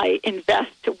do I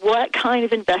invest? What kind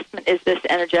of investment is this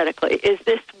energetically? Is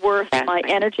this worth my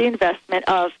energy investment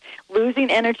of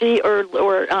losing energy or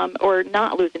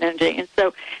not losing energy? And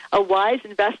so a wise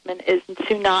investment is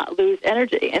to not lose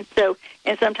energy. And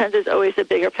sometimes there's always a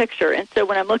bigger picture. And so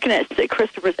when I'm looking at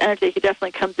Christopher's energy, he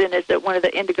definitely comes in as one of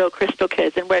the indigo crystal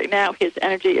kids. And right now his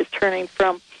energy is turning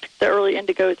from the early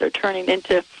indigos are turning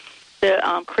into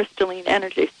the crystalline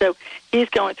energy. So he's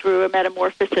going through a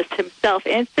metamorphosis himself,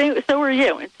 and so are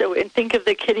you. And think of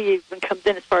the Kitty when comes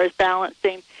in as far as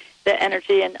balancing the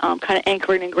energy and kind of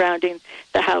anchoring and grounding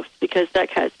the house, because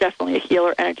that has definitely a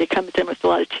healer energy. Comes in with a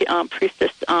lot of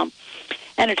priestess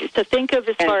energy. So think of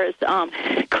as far as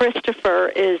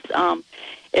Christopher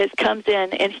comes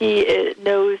in and he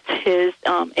knows his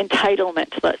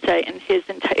entitlement, let's say, and he's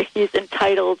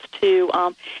entitled to,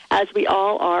 as we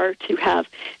all are, to have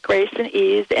grace and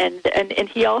ease, and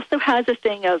he also has a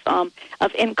thing of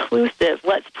inclusive.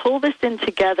 Let's pull this in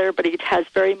together, but he has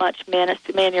very much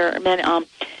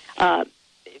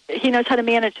he knows how to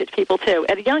manage people too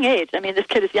at a young age. I mean, this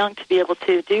kid is young to be able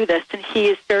to do this, and he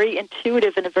is very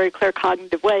intuitive in a very clear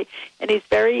cognitive way, and he's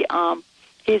very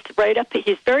he's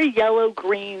very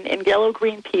yellow-green, and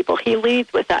yellow-green people, he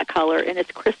leads with that color in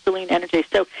its crystalline energy.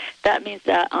 So that means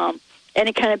that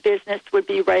any kind of business would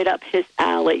be right up his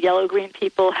alley. Yellow-green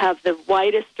people have the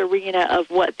widest arena of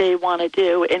what they want to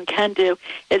do and can do,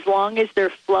 as long as they're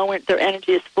flowing, their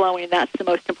energy is flowing. That's the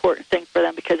most important thing for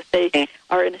them, because if they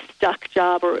are in a stuck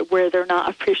job or where they're not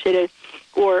appreciated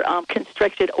or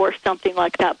constricted or something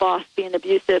like that, boss being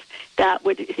abusive,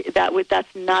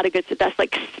 that's not a good. That's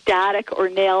like static or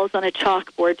nails on a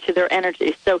chalkboard to their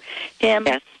energy. So him.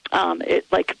 Yes. It's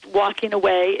like walking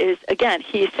away is, again,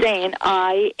 he's saying,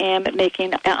 I'm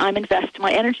investing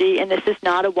my energy, and this is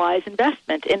not a wise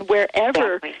investment. And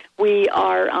wherever we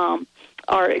are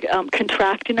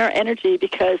contracting our energy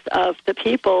because of the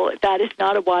people, that is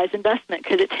not a wise investment,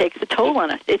 because it takes a toll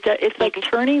on us. It's like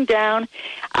turning down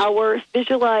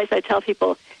visualize, I tell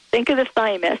people, think of the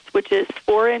thymus, which is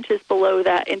 4 inches below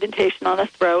that indentation on the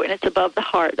throat, and it's above the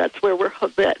heart. That's where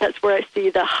I see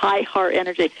the high heart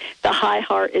energy. The high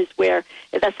heart is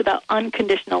that's about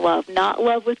unconditional love, not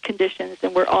love with conditions,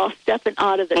 and we're all stepping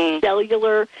out of the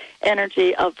cellular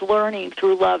energy of learning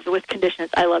through love with conditions.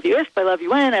 I love you if, I love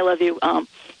you when, I love you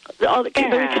all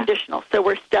very conditional. So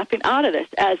we're stepping out of this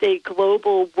as a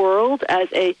global world,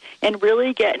 and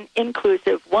really getting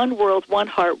inclusive, one world, one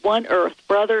heart, one earth,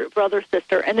 brother,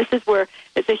 sister. And this is where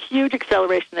it's a huge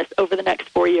acceleration this over the next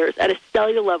 4 years at a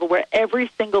cellular level, where every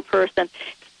single person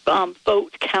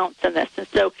vote counts in this. And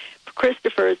so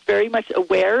Christopher is very much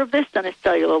aware of this on a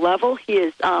cellular level. He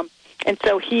is And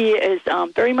so he is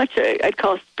very much, I'd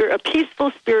call a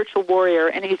peaceful spiritual warrior,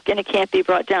 and he can't be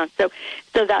brought down. So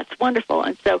that's wonderful.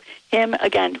 And so him,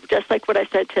 again, just like what I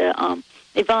said to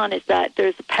Yvonne, is that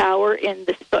there's power in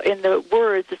the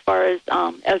words as far as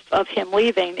of him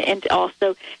leaving, and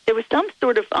also there was some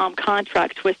sort of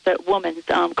contract with that woman's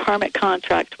karmic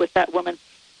contract with that woman.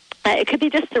 It could be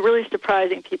just the really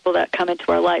surprising people that come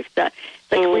into our life that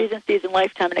it's like reason, season,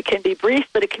 lifetime, and it can be brief,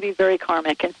 but it can be very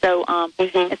karmic. And so,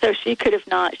 and so she could have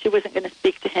not. She wasn't going to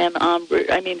speak to him.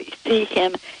 See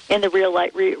him in the real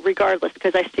light, regardless,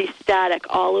 because I see static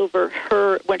all over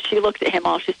her. When she looked at him,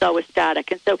 all she saw was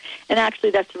static. And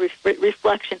actually, that's a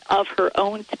reflection of her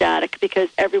own static, because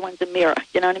everyone's a mirror.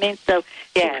 You know what I mean? So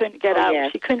she couldn't get out.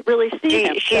 Yes. She couldn't really see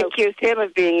him. She accused him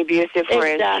of being abusive,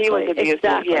 whereas she was abusive.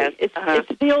 Exactly. Yes.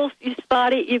 It's the old, you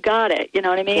spot it, you got it. You know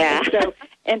what I mean? Yeah.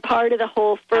 And part of the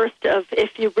whole first of,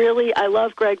 if you really, I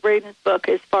love Greg Braden's book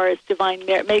as far as Divine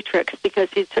Matrix,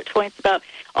 because he points about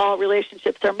all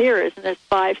relationships are mirrors, and there's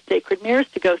 5 sacred mirrors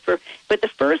to go through. But the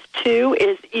first 2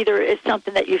 is either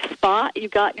something that you spot, you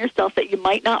got in yourself that you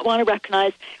might not want to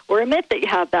recognize or admit that you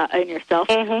have that in yourself,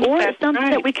 or it's something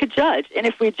that we could judge. And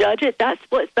if we judge it, that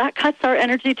splits, that cuts our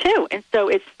energy too. And so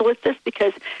it splits us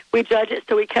because we judge it,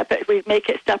 so we make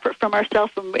it separate from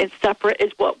ourselves, and separate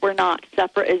is what we're not.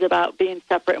 Separate is about being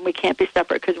separate, and we can't be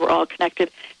separate because we're all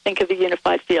connected. Think of the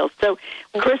unified field. So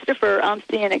Christopher, I'm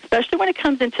seeing, especially when it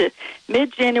comes into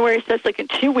mid-January, so it's like in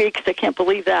 2 weeks. I can't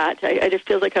believe that. I just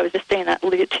feel like I was just saying that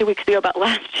 2 weeks ago about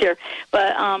last year.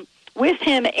 But with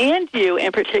him and you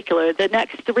in particular, the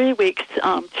next 3 weeks,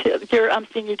 I'm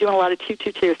seeing you doing a lot of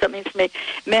 2-2-2. So that means for me,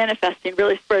 manifesting,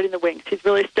 really spreading the wings. He's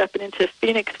really stepping into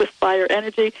Phoenix with fire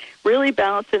energy, really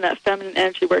balancing that feminine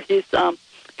energy where he's going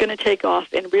to take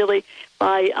off, and really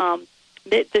by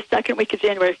the second week of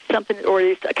January, something is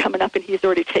already coming up, and he's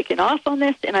already taken off on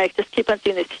this, and I just keep on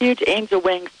seeing these huge angel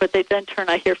wings, but they then turn,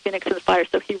 I hear Phoenix in the fire,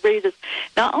 so he raises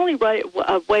not only right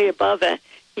way above it,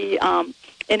 he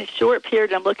in a short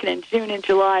period, I'm looking in June and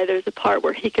July, there's a part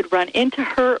where he could run into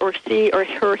her or see or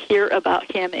her hear about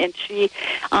him, and she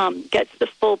gets the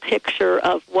full picture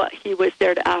of what he was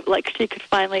there to act. Like she could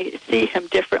finally see him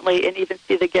differently and even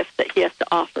see the gifts that he has to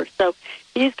offer. So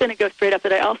he's going to go straight up,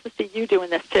 but I also see you doing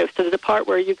this too. So there's a part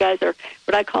where you guys are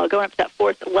what I call going up to that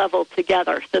fourth level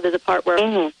together. So there's a part where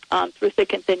through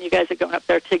thick and thin, you guys are going up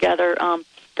there together,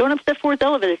 going up to the fourth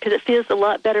elevator, because it feels a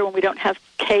lot better when we don't have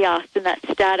chaos and that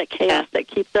static chaos that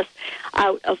keeps us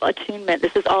out of attunement.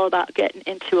 This is all about getting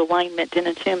into alignment and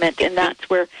attunement, and that's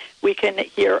where we can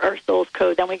hear our soul's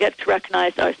code. Then we get to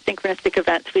recognize our synchronistic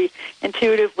events. We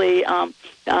intuitively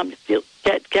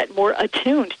get more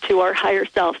attuned to our higher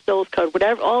self, soul's code,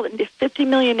 whatever. All 50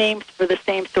 million names for the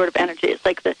same sort of energy. It's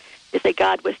like they say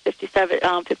God with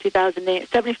 50,000 names,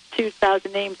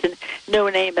 72,000 names, and no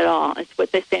name at all. It's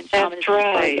what they say in shamanism. That's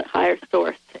right. The higher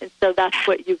source. And so that's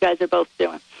what you guys are both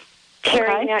doing.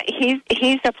 Kerrie, now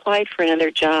he's applied for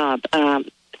another job a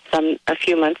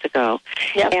few months ago,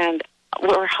 and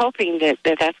we're hoping that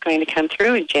that's going to come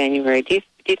through in January. Do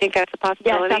you think that's a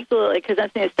possibility? Yes, absolutely, because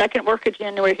that's the second work of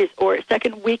January, or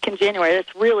second week in January.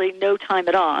 That's really no time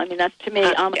at all. I mean, that's to me.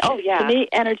 To me,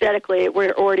 energetically,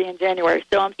 we're already in January.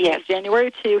 So I'm seeing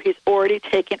January 2. He's already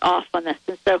taken off on this,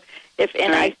 and so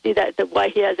I see that why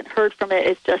he hasn't heard from it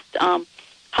is just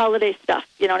holiday stuff.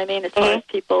 You know what I mean? As far as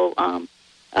people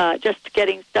just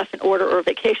getting stuff in order or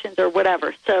vacations or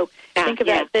whatever. So think of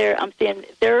that there. I'm seeing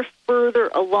they're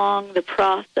further along the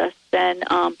process than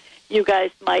you guys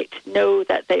might know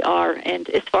that they are, and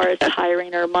as far as the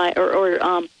hiring or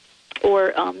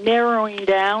narrowing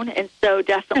down, and so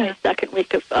definitely second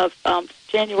week of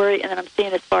January, and then I'm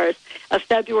seeing as far as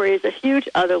February is a huge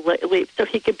other leap. So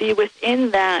he could be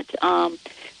within that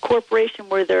corporation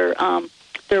where they're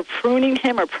pruning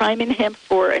him or priming him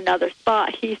for another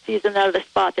spot. He sees another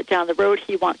spot that down the road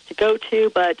he wants to go to,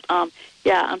 but I'm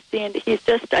seeing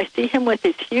I see him with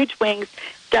his huge wings,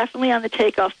 definitely on the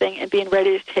takeoff thing and being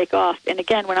ready to take off. And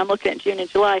again, when I'm looking at June and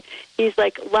July, he's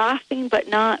like laughing, but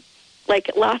not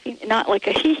like laughing, not like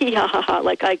a hee hee ha ha ha,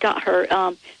 like I got her,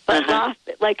 but laugh,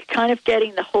 like kind of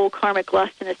getting the whole karmic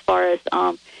lesson as far as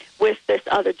with this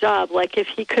other job. Like if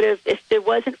it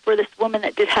wasn't for this woman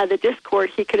that had the discord,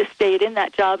 he could have stayed in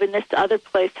that job, and this other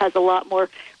place has a lot more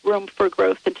room for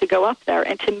growth and to go up there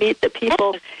and to meet the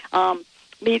people.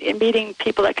 Meeting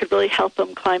people that could really help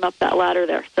him climb up that ladder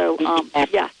there. So, so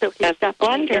he's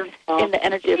definitely in the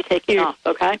energy of taking off,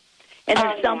 okay? And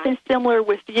there's something similar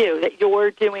with you, that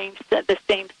you're doing the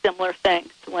same similar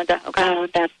things, Linda, okay? Oh,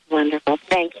 that's wonderful.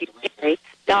 Thank you, Kerrie.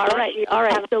 All right.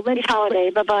 So, Linda, holiday.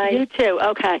 Bye-bye. You too.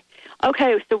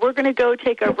 Okay, so we're going to go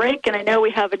take our break, and I know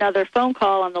we have another phone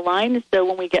call on the line, so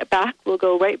when we get back, we'll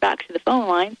go right back to the phone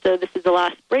line. So this is the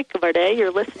last break of our day.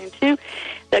 You're listening to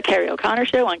The Kerrie O'Connor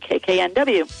Show on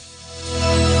KKNW.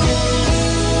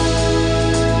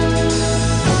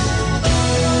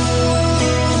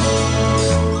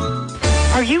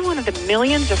 Are you one of the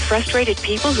millions of frustrated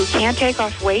people who can't take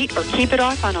off weight or keep it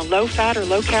off on a low-fat or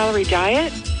low-calorie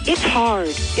diet? It's hard,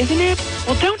 isn't it?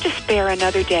 Well, don't despair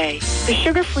another day. The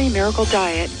Sugar-Free Miracle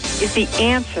Diet is the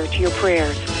answer to your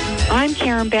prayers. I'm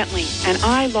Karen Bentley, and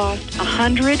I lost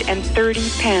 130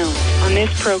 pounds on this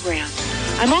program.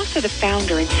 I'm also the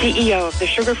founder and CEO of the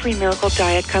Sugar-Free Miracle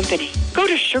Diet Company. Go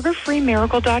to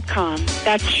sugarfreemiracle.com,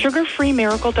 that's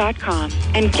sugarfreemiracle.com,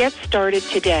 and get started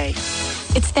today.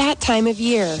 It's that time of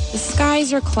year. The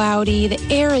skies are cloudy, the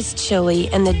air is chilly,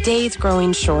 and the day's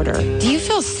growing shorter. Do you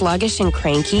feel sluggish and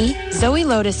cranky? Zoe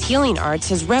Lotus Healing Arts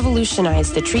has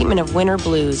revolutionized the treatment of winter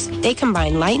blues. They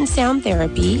combine light and sound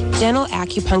therapy, gentle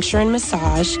acupuncture and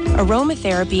massage,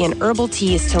 aromatherapy, and herbal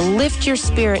teas to lift your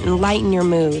spirit and lighten your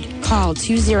mood. Call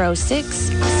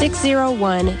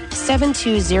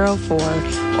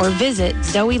 206-601-7204 or visit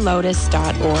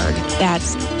zoelotus.org.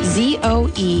 That's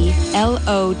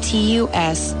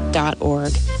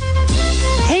ZOELOTUS.org.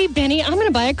 Hey, Benny, I'm going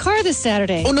to buy a car this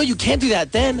Saturday. Oh, no, you can't do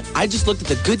that then. I just looked at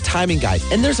the good timing guide,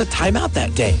 and there's a timeout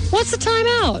that day. What's the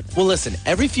timeout? Well, listen,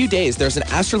 every few days there's an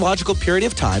astrological period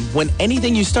of time when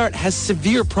anything you start has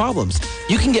severe problems.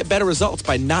 You can get better results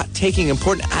by not taking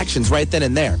important actions right then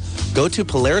and there. Go to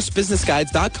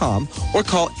PolarisBusinessGuides.com or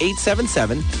call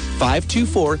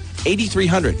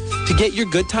 877-524-8300 to get your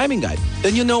good timing guide.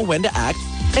 Then you'll know when to act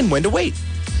and when to wait.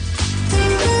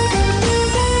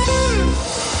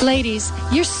 Ladies,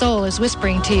 your soul is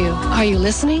whispering to you. Are you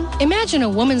listening? Imagine a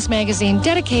woman's magazine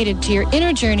dedicated to your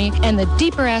inner journey and the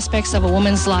deeper aspects of a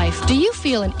woman's life. Do you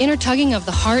feel an inner tugging of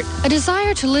the heart, a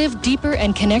desire to live deeper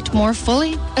and connect more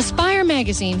fully? Aspire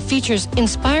magazine features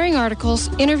inspiring articles,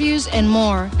 interviews, and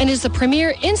more, and is the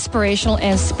premier inspirational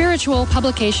and spiritual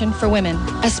publication for women.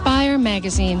 Aspire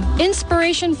magazine,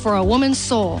 inspiration for a woman's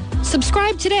soul.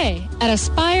 Subscribe today at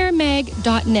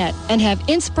aspiremag.net and have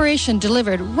inspiration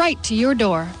delivered right to your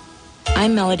door.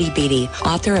 I'm Melody Beattie,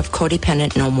 author of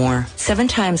Codependent No More. 7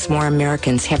 times more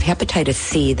Americans have hepatitis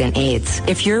C than AIDS.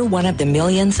 If you're one of the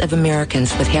millions of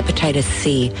Americans with hepatitis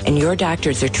C and your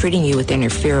doctors are treating you with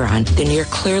interferon, then you're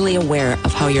clearly aware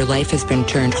of how your life has been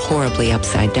turned horribly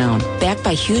upside down. Backed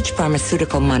by huge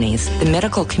pharmaceutical monies, the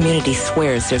medical community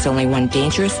swears there's only one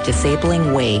dangerous,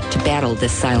 disabling way to battle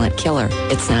this silent killer.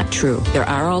 It's not true. There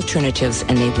are alternatives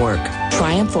and they work.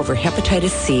 Triumph Over Hepatitis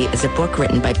C is a book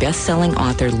written by best-selling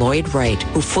author Lloyd Wright,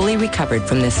 who fully recovered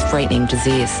from this frightening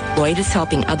disease. Lloyd is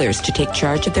helping others to take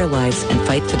charge of their lives and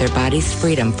fight for their body's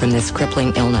freedom from this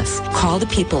crippling illness. Call the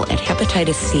people at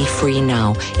Hepatitis C Free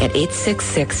now at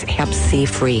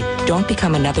 866-HEP-C-FREE. Don't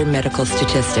become another medical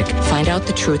statistic. Find out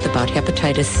the truth about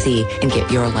hepatitis C and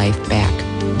get your life back.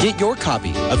 Get your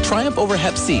copy of Triumph Over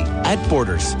Hep C at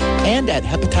Borders and at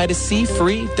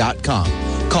hepatitiscfree.com.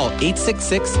 Call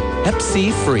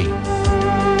 866-HEP-C-FREE.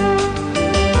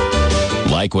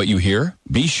 Like what you hear?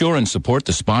 Be sure and support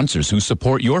the sponsors who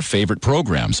support your favorite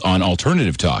programs on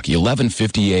Alternative Talk,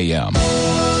 1150 AM.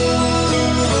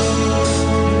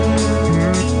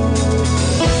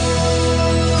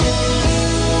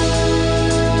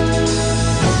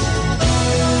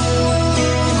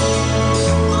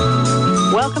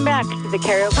 Welcome back to the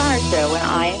Kerrie O'Connor Show, and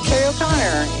I am Kerrie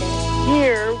O'Connor. And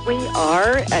here we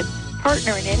are at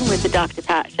partnering in with the Dr.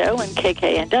 Pat Show and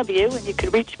KKNW, and you can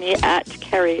reach me at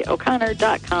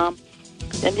kerrieoconnor.com.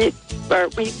 And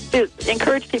we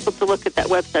encourage people to look at that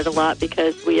website a lot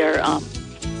because we are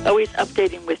always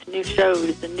updating with new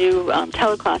shows and new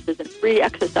teleclasses and free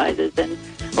exercises and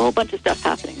a whole bunch of stuff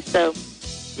happening. So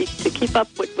to keep up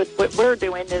with what we're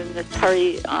doing in this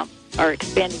Kerrie, our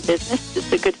expanding business,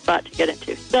 it's a good spot to get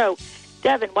into. So,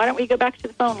 Devin, why don't we go back to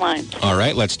the phone lines? All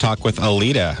right, let's talk with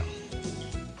Alita.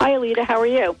 Hi, Alita. How are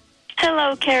you?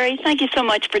 Hello, Kerrie. Thank you so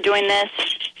much for doing this.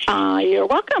 You're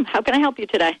welcome. How can I help you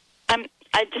today?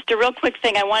 Just a real quick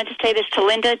thing. I wanted to say this to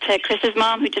Linda, to Chris's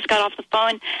mom, who just got off the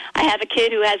phone. I have a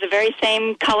kid who has a very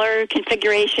same color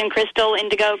configuration, crystal,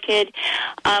 indigo kid.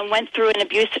 Went through an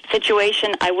abuse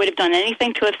situation. I would have done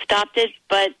anything to have stopped it,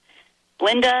 but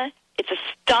Linda, it's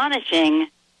astonishing.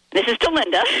 This is to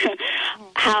Linda,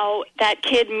 how that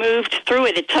kid moved through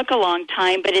it. It took a long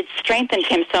time, but it strengthened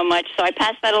him so much. So I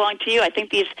pass that along to you. I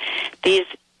think these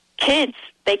kids,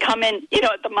 they come in,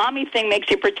 the mommy thing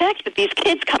makes you protect, but these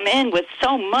kids come in with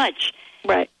so much.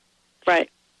 Right.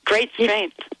 Great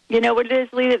strength. You know what it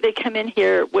is, Lita? They come in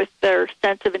here with their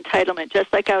sense of entitlement,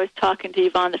 just like I was talking to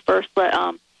Yvonne, the first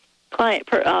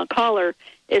caller,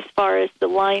 as far as the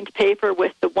lined paper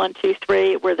with the 1, 2,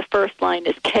 3, where the first line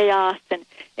is chaos, and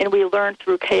we learn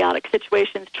through chaotic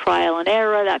situations, trial and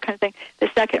error, that kind of thing. The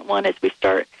second one is we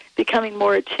start becoming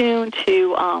more attuned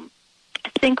to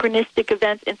synchronistic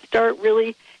events and start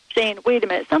really saying, wait a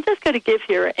minute, something's got to give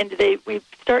here. And we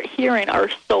start hearing our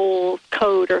soul's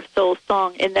code, our soul's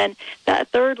song. And then that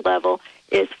third level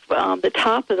is the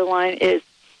top of the line is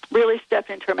really step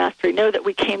into our mastery. Know that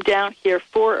we came down here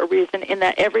for a reason, in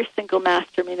that every single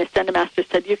master, the Ascended Master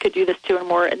said you could do this too and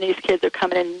more, and these kids are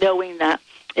coming in knowing that.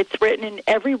 It's written in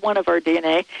every one of our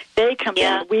DNA. They come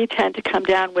down. We tend to come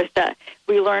down with that.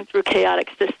 We learn through chaotic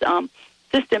systems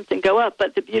and go up,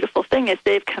 but the beautiful thing is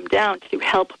they've come down to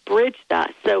help bridge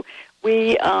that. So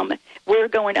we're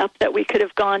going up, that we could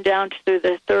have gone down to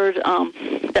the third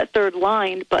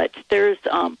line, but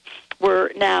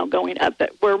we're now going up.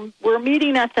 But we're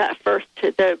meeting at that first.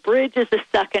 The bridge is the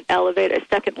second elevator,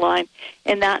 second line,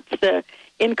 and that's the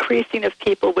increasing of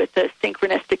people with the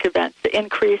synchronistic events, the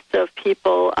increase of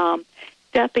people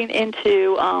stepping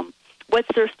into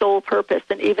what's their soul purpose,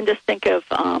 and even just think of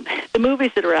the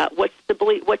movies that are out. What the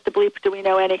bleep do we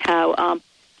know anyhow?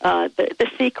 The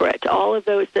Secret, all of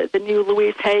those, the new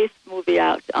Louise Hay's movie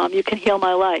out, You Can Heal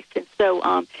My Life. And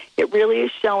so it really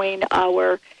is showing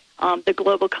our the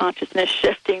global consciousness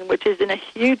shifting, which is in a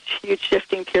huge, huge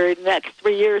shifting period. The next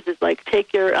 3 years is like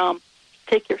take your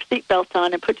seatbelt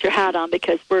on and put your hat on,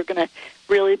 because we're going to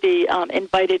really be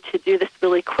invited to do this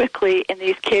really quickly. And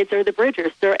these kids are the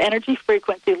bridgers. Their energy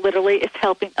frequency literally is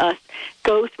helping us go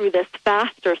go through this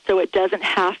faster so it doesn't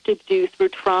have to do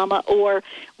through trauma or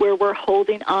where we're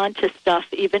holding on to stuff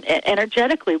even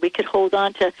energetically. We could hold on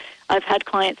to, I've had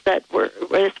clients that where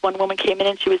this one woman came in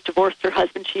and she was divorced, her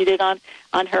husband cheated on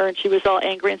her, and she was all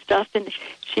angry and stuff, and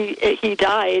he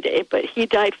died, but he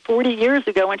died 40 years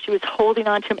ago, and she was holding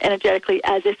on to him energetically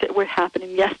as if it were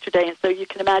happening yesterday. And so you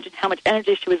can imagine how much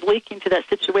energy she was leaking to that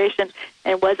situation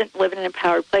and wasn't living in an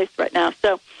empowered place right now.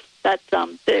 So that's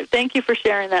thank you for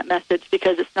sharing that message,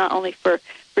 because it's not only for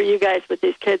you guys with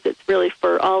these kids, it's really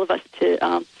for all of us to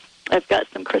I've got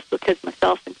some crystal kids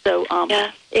myself, and so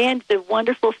and the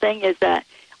wonderful thing is that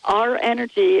our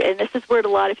energy, and this is where a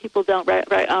lot of people don't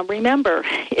remember,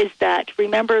 is that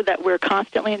we're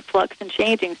constantly in flux and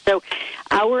changing. So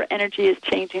our energy is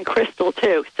changing crystal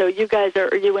too. So you guys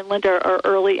you and Linda are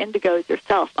early indigos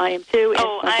yourself. I am too.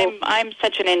 I'm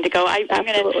such an indigo.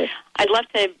 I'd love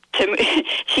to.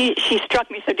 She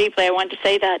struck me so deeply. I wanted to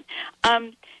say that.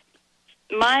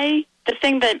 The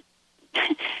thing that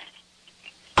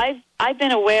I've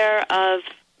been aware of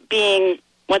being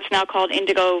what's now called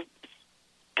indigo.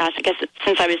 Gosh, I guess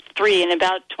since I was 3, and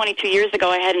about 22 years ago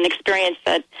I had an experience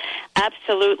that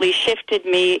absolutely shifted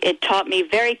me. It taught me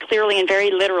very clearly and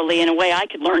very literally, in a way I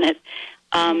could learn it,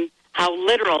 how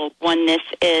literal oneness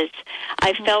is.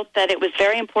 I felt that it was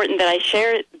very important that I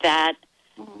share that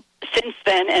since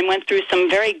then, and went through some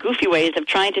very goofy ways of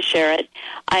trying to share it.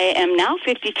 I am now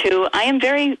 52. I am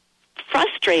very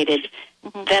frustrated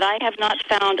that I have not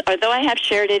found, although I have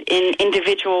shared it in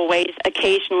individual ways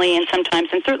occasionally and sometimes,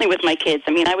 and certainly with my kids.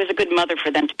 I mean, I was a good mother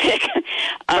for them to pick.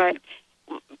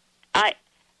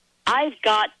 I've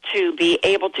got to be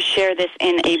able to share this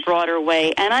in a broader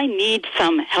way, and I need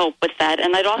some help with that.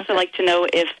 And I'd also like to know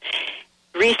if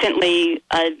recently,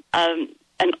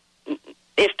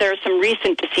 if there are some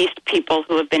recent deceased people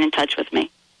who have been in touch with me.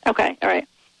 Okay, all right.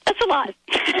 That's a lot.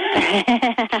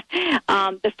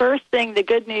 The first thing, the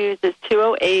good news is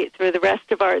 208 through the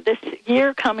rest of this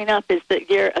year coming up is the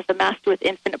year of the Master with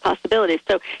Infinite Possibilities.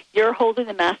 So you're holding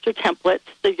the Master templates,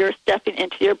 so you're stepping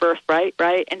into your birthright,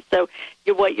 right? And so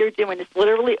what you're doing is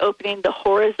literally opening the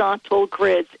horizontal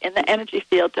grids in the energy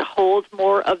field to hold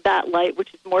more of that light,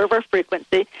 which is more of our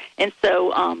frequency. And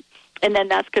so and then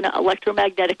that's going to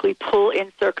electromagnetically pull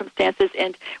in circumstances.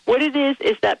 And what it is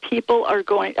that people are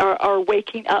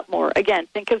waking up more. Again,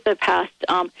 think of the past,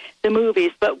 the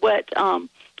movies, but what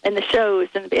and the shows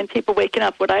and people waking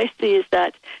up. What I see is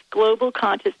that global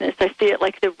consciousness. I see it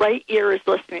like the right ear is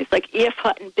listening. It's like E.F.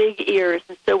 Hutton, big ears.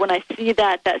 And so when I see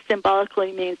that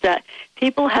symbolically means that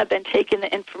people have been taking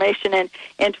the information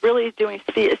and really doing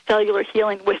cellular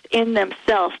healing within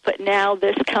themselves. But now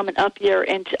this coming up year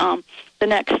and the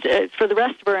next, for the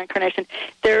rest of our incarnation,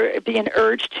 there be an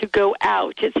urge to go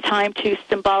out. It's time to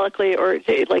symbolically or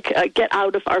to, get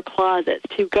out of our closets,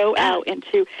 to go out and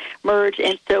to merge.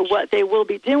 And so what they will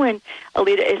be doing,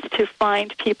 Alita, is to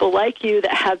find people like you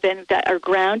that are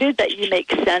grounded, that you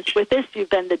make sense with this.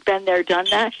 You've been there, done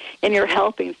that, and you're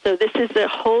helping. So this is a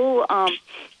whole.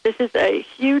 This is a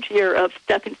huge year of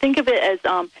stepping. Think of it as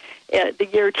the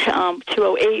year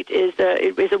 208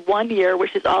 is a 1 year,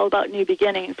 which is all about new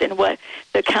beginnings. And what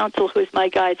the council, who is my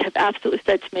guides, have absolutely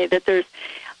said to me, that there's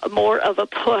more of a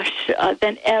push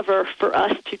than ever for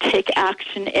us to take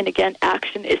action. And again,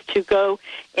 action is to go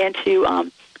and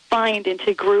to find and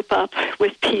to group up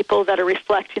with people that are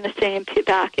reflecting the same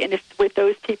back, and with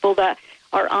those people that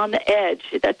are on the edge,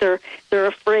 that they're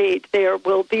afraid,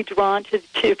 will be drawn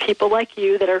to people like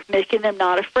you that are making them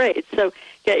not afraid. So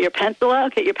get your pencil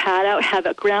out, get your pad out, have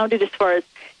it grounded as far as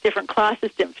different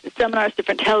classes, different seminars,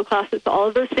 different tarot classes, all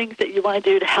of those things that you want to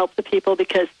do to help the people,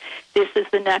 because this is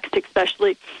the next,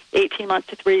 especially 18 months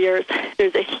to 3 years,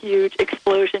 there's a huge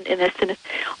explosion in this. And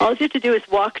all you have to do is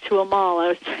walk to a mall. I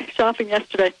was shopping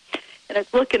yesterday, and I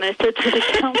was looking, I said to the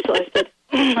council,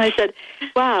 I said,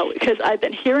 wow, because I've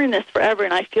been hearing this forever,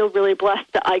 and I feel really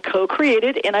blessed that I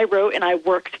co-created, and I wrote, and I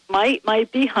worked my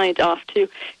behind off to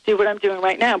do what I'm doing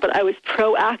right now. But I was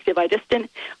proactive. I just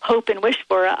didn't hope and wish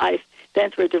for it. I've been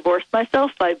through a divorce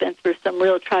myself. I've been through some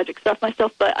real tragic stuff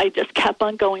myself, but I just kept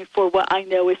on going for what I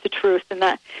know is the truth, and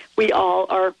that we all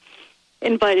are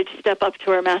invited to step up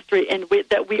to our mastery, and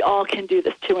that we all can do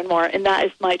this too and more. And that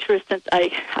is my truth since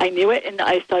I knew it, and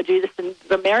I saw Jesus and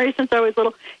Mary since I was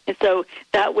little. And so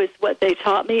that was what they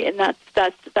taught me, and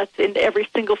that's in every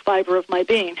single fiber of my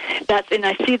being. And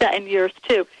I see that in yours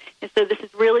too. And so this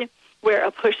is really where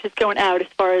a push is going out as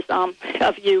far as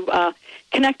of you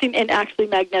connecting and actually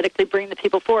magnetically bringing the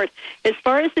people forward. As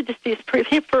far as the deceased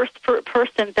first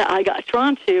person that I got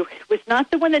drawn to was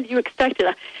not the one that you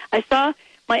expected. I saw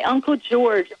my Uncle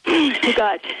George, who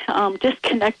got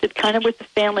disconnected kind of with the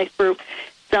family through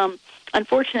some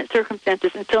unfortunate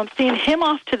circumstances. And so I'm seeing him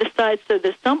off to the side. So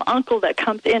there's some uncle that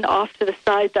comes in off to the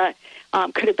side that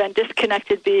could have been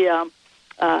disconnected. And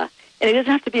he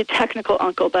doesn't have to be a technical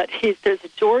uncle, but there's a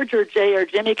George or Jay or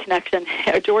Jimmy connection.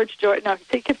 Or George. No,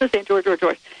 he keeps on saying George or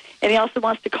George. And he also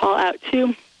wants to call out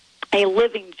to a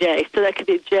living J. So that could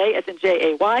be J as in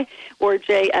J-A-Y or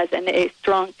J as in a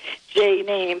strong J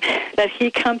name, that he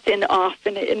comes in off,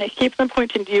 and it keeps on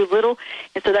pointing to you little,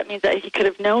 and so that means that he could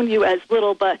have known you as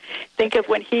little, but think of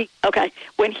when he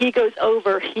goes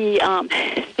over, he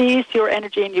sees your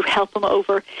energy and you help him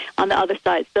over on the other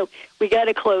side. So we got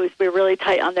to close. We're really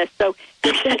tight on this. So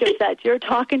just think of that. You're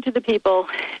talking to the people.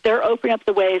 They're opening up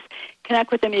the ways.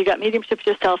 Connect with them. You got mediumship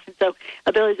yourself, and so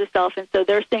abilities yourself, and so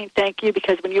they're saying thank you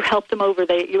because when you help them over,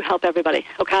 you help everybody.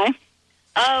 Okay?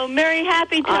 Oh, Merry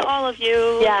Happy to all of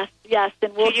you. Yes,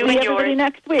 and we'll see everybody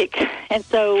next week. And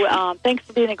so thanks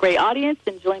for being a great audience,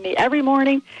 and join me every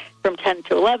morning from 10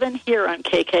 to 11 here on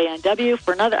KKNW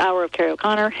for another hour of Kerrie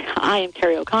O'Connor. I am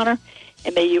Kerrie O'Connor,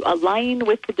 and may you align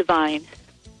with the divine.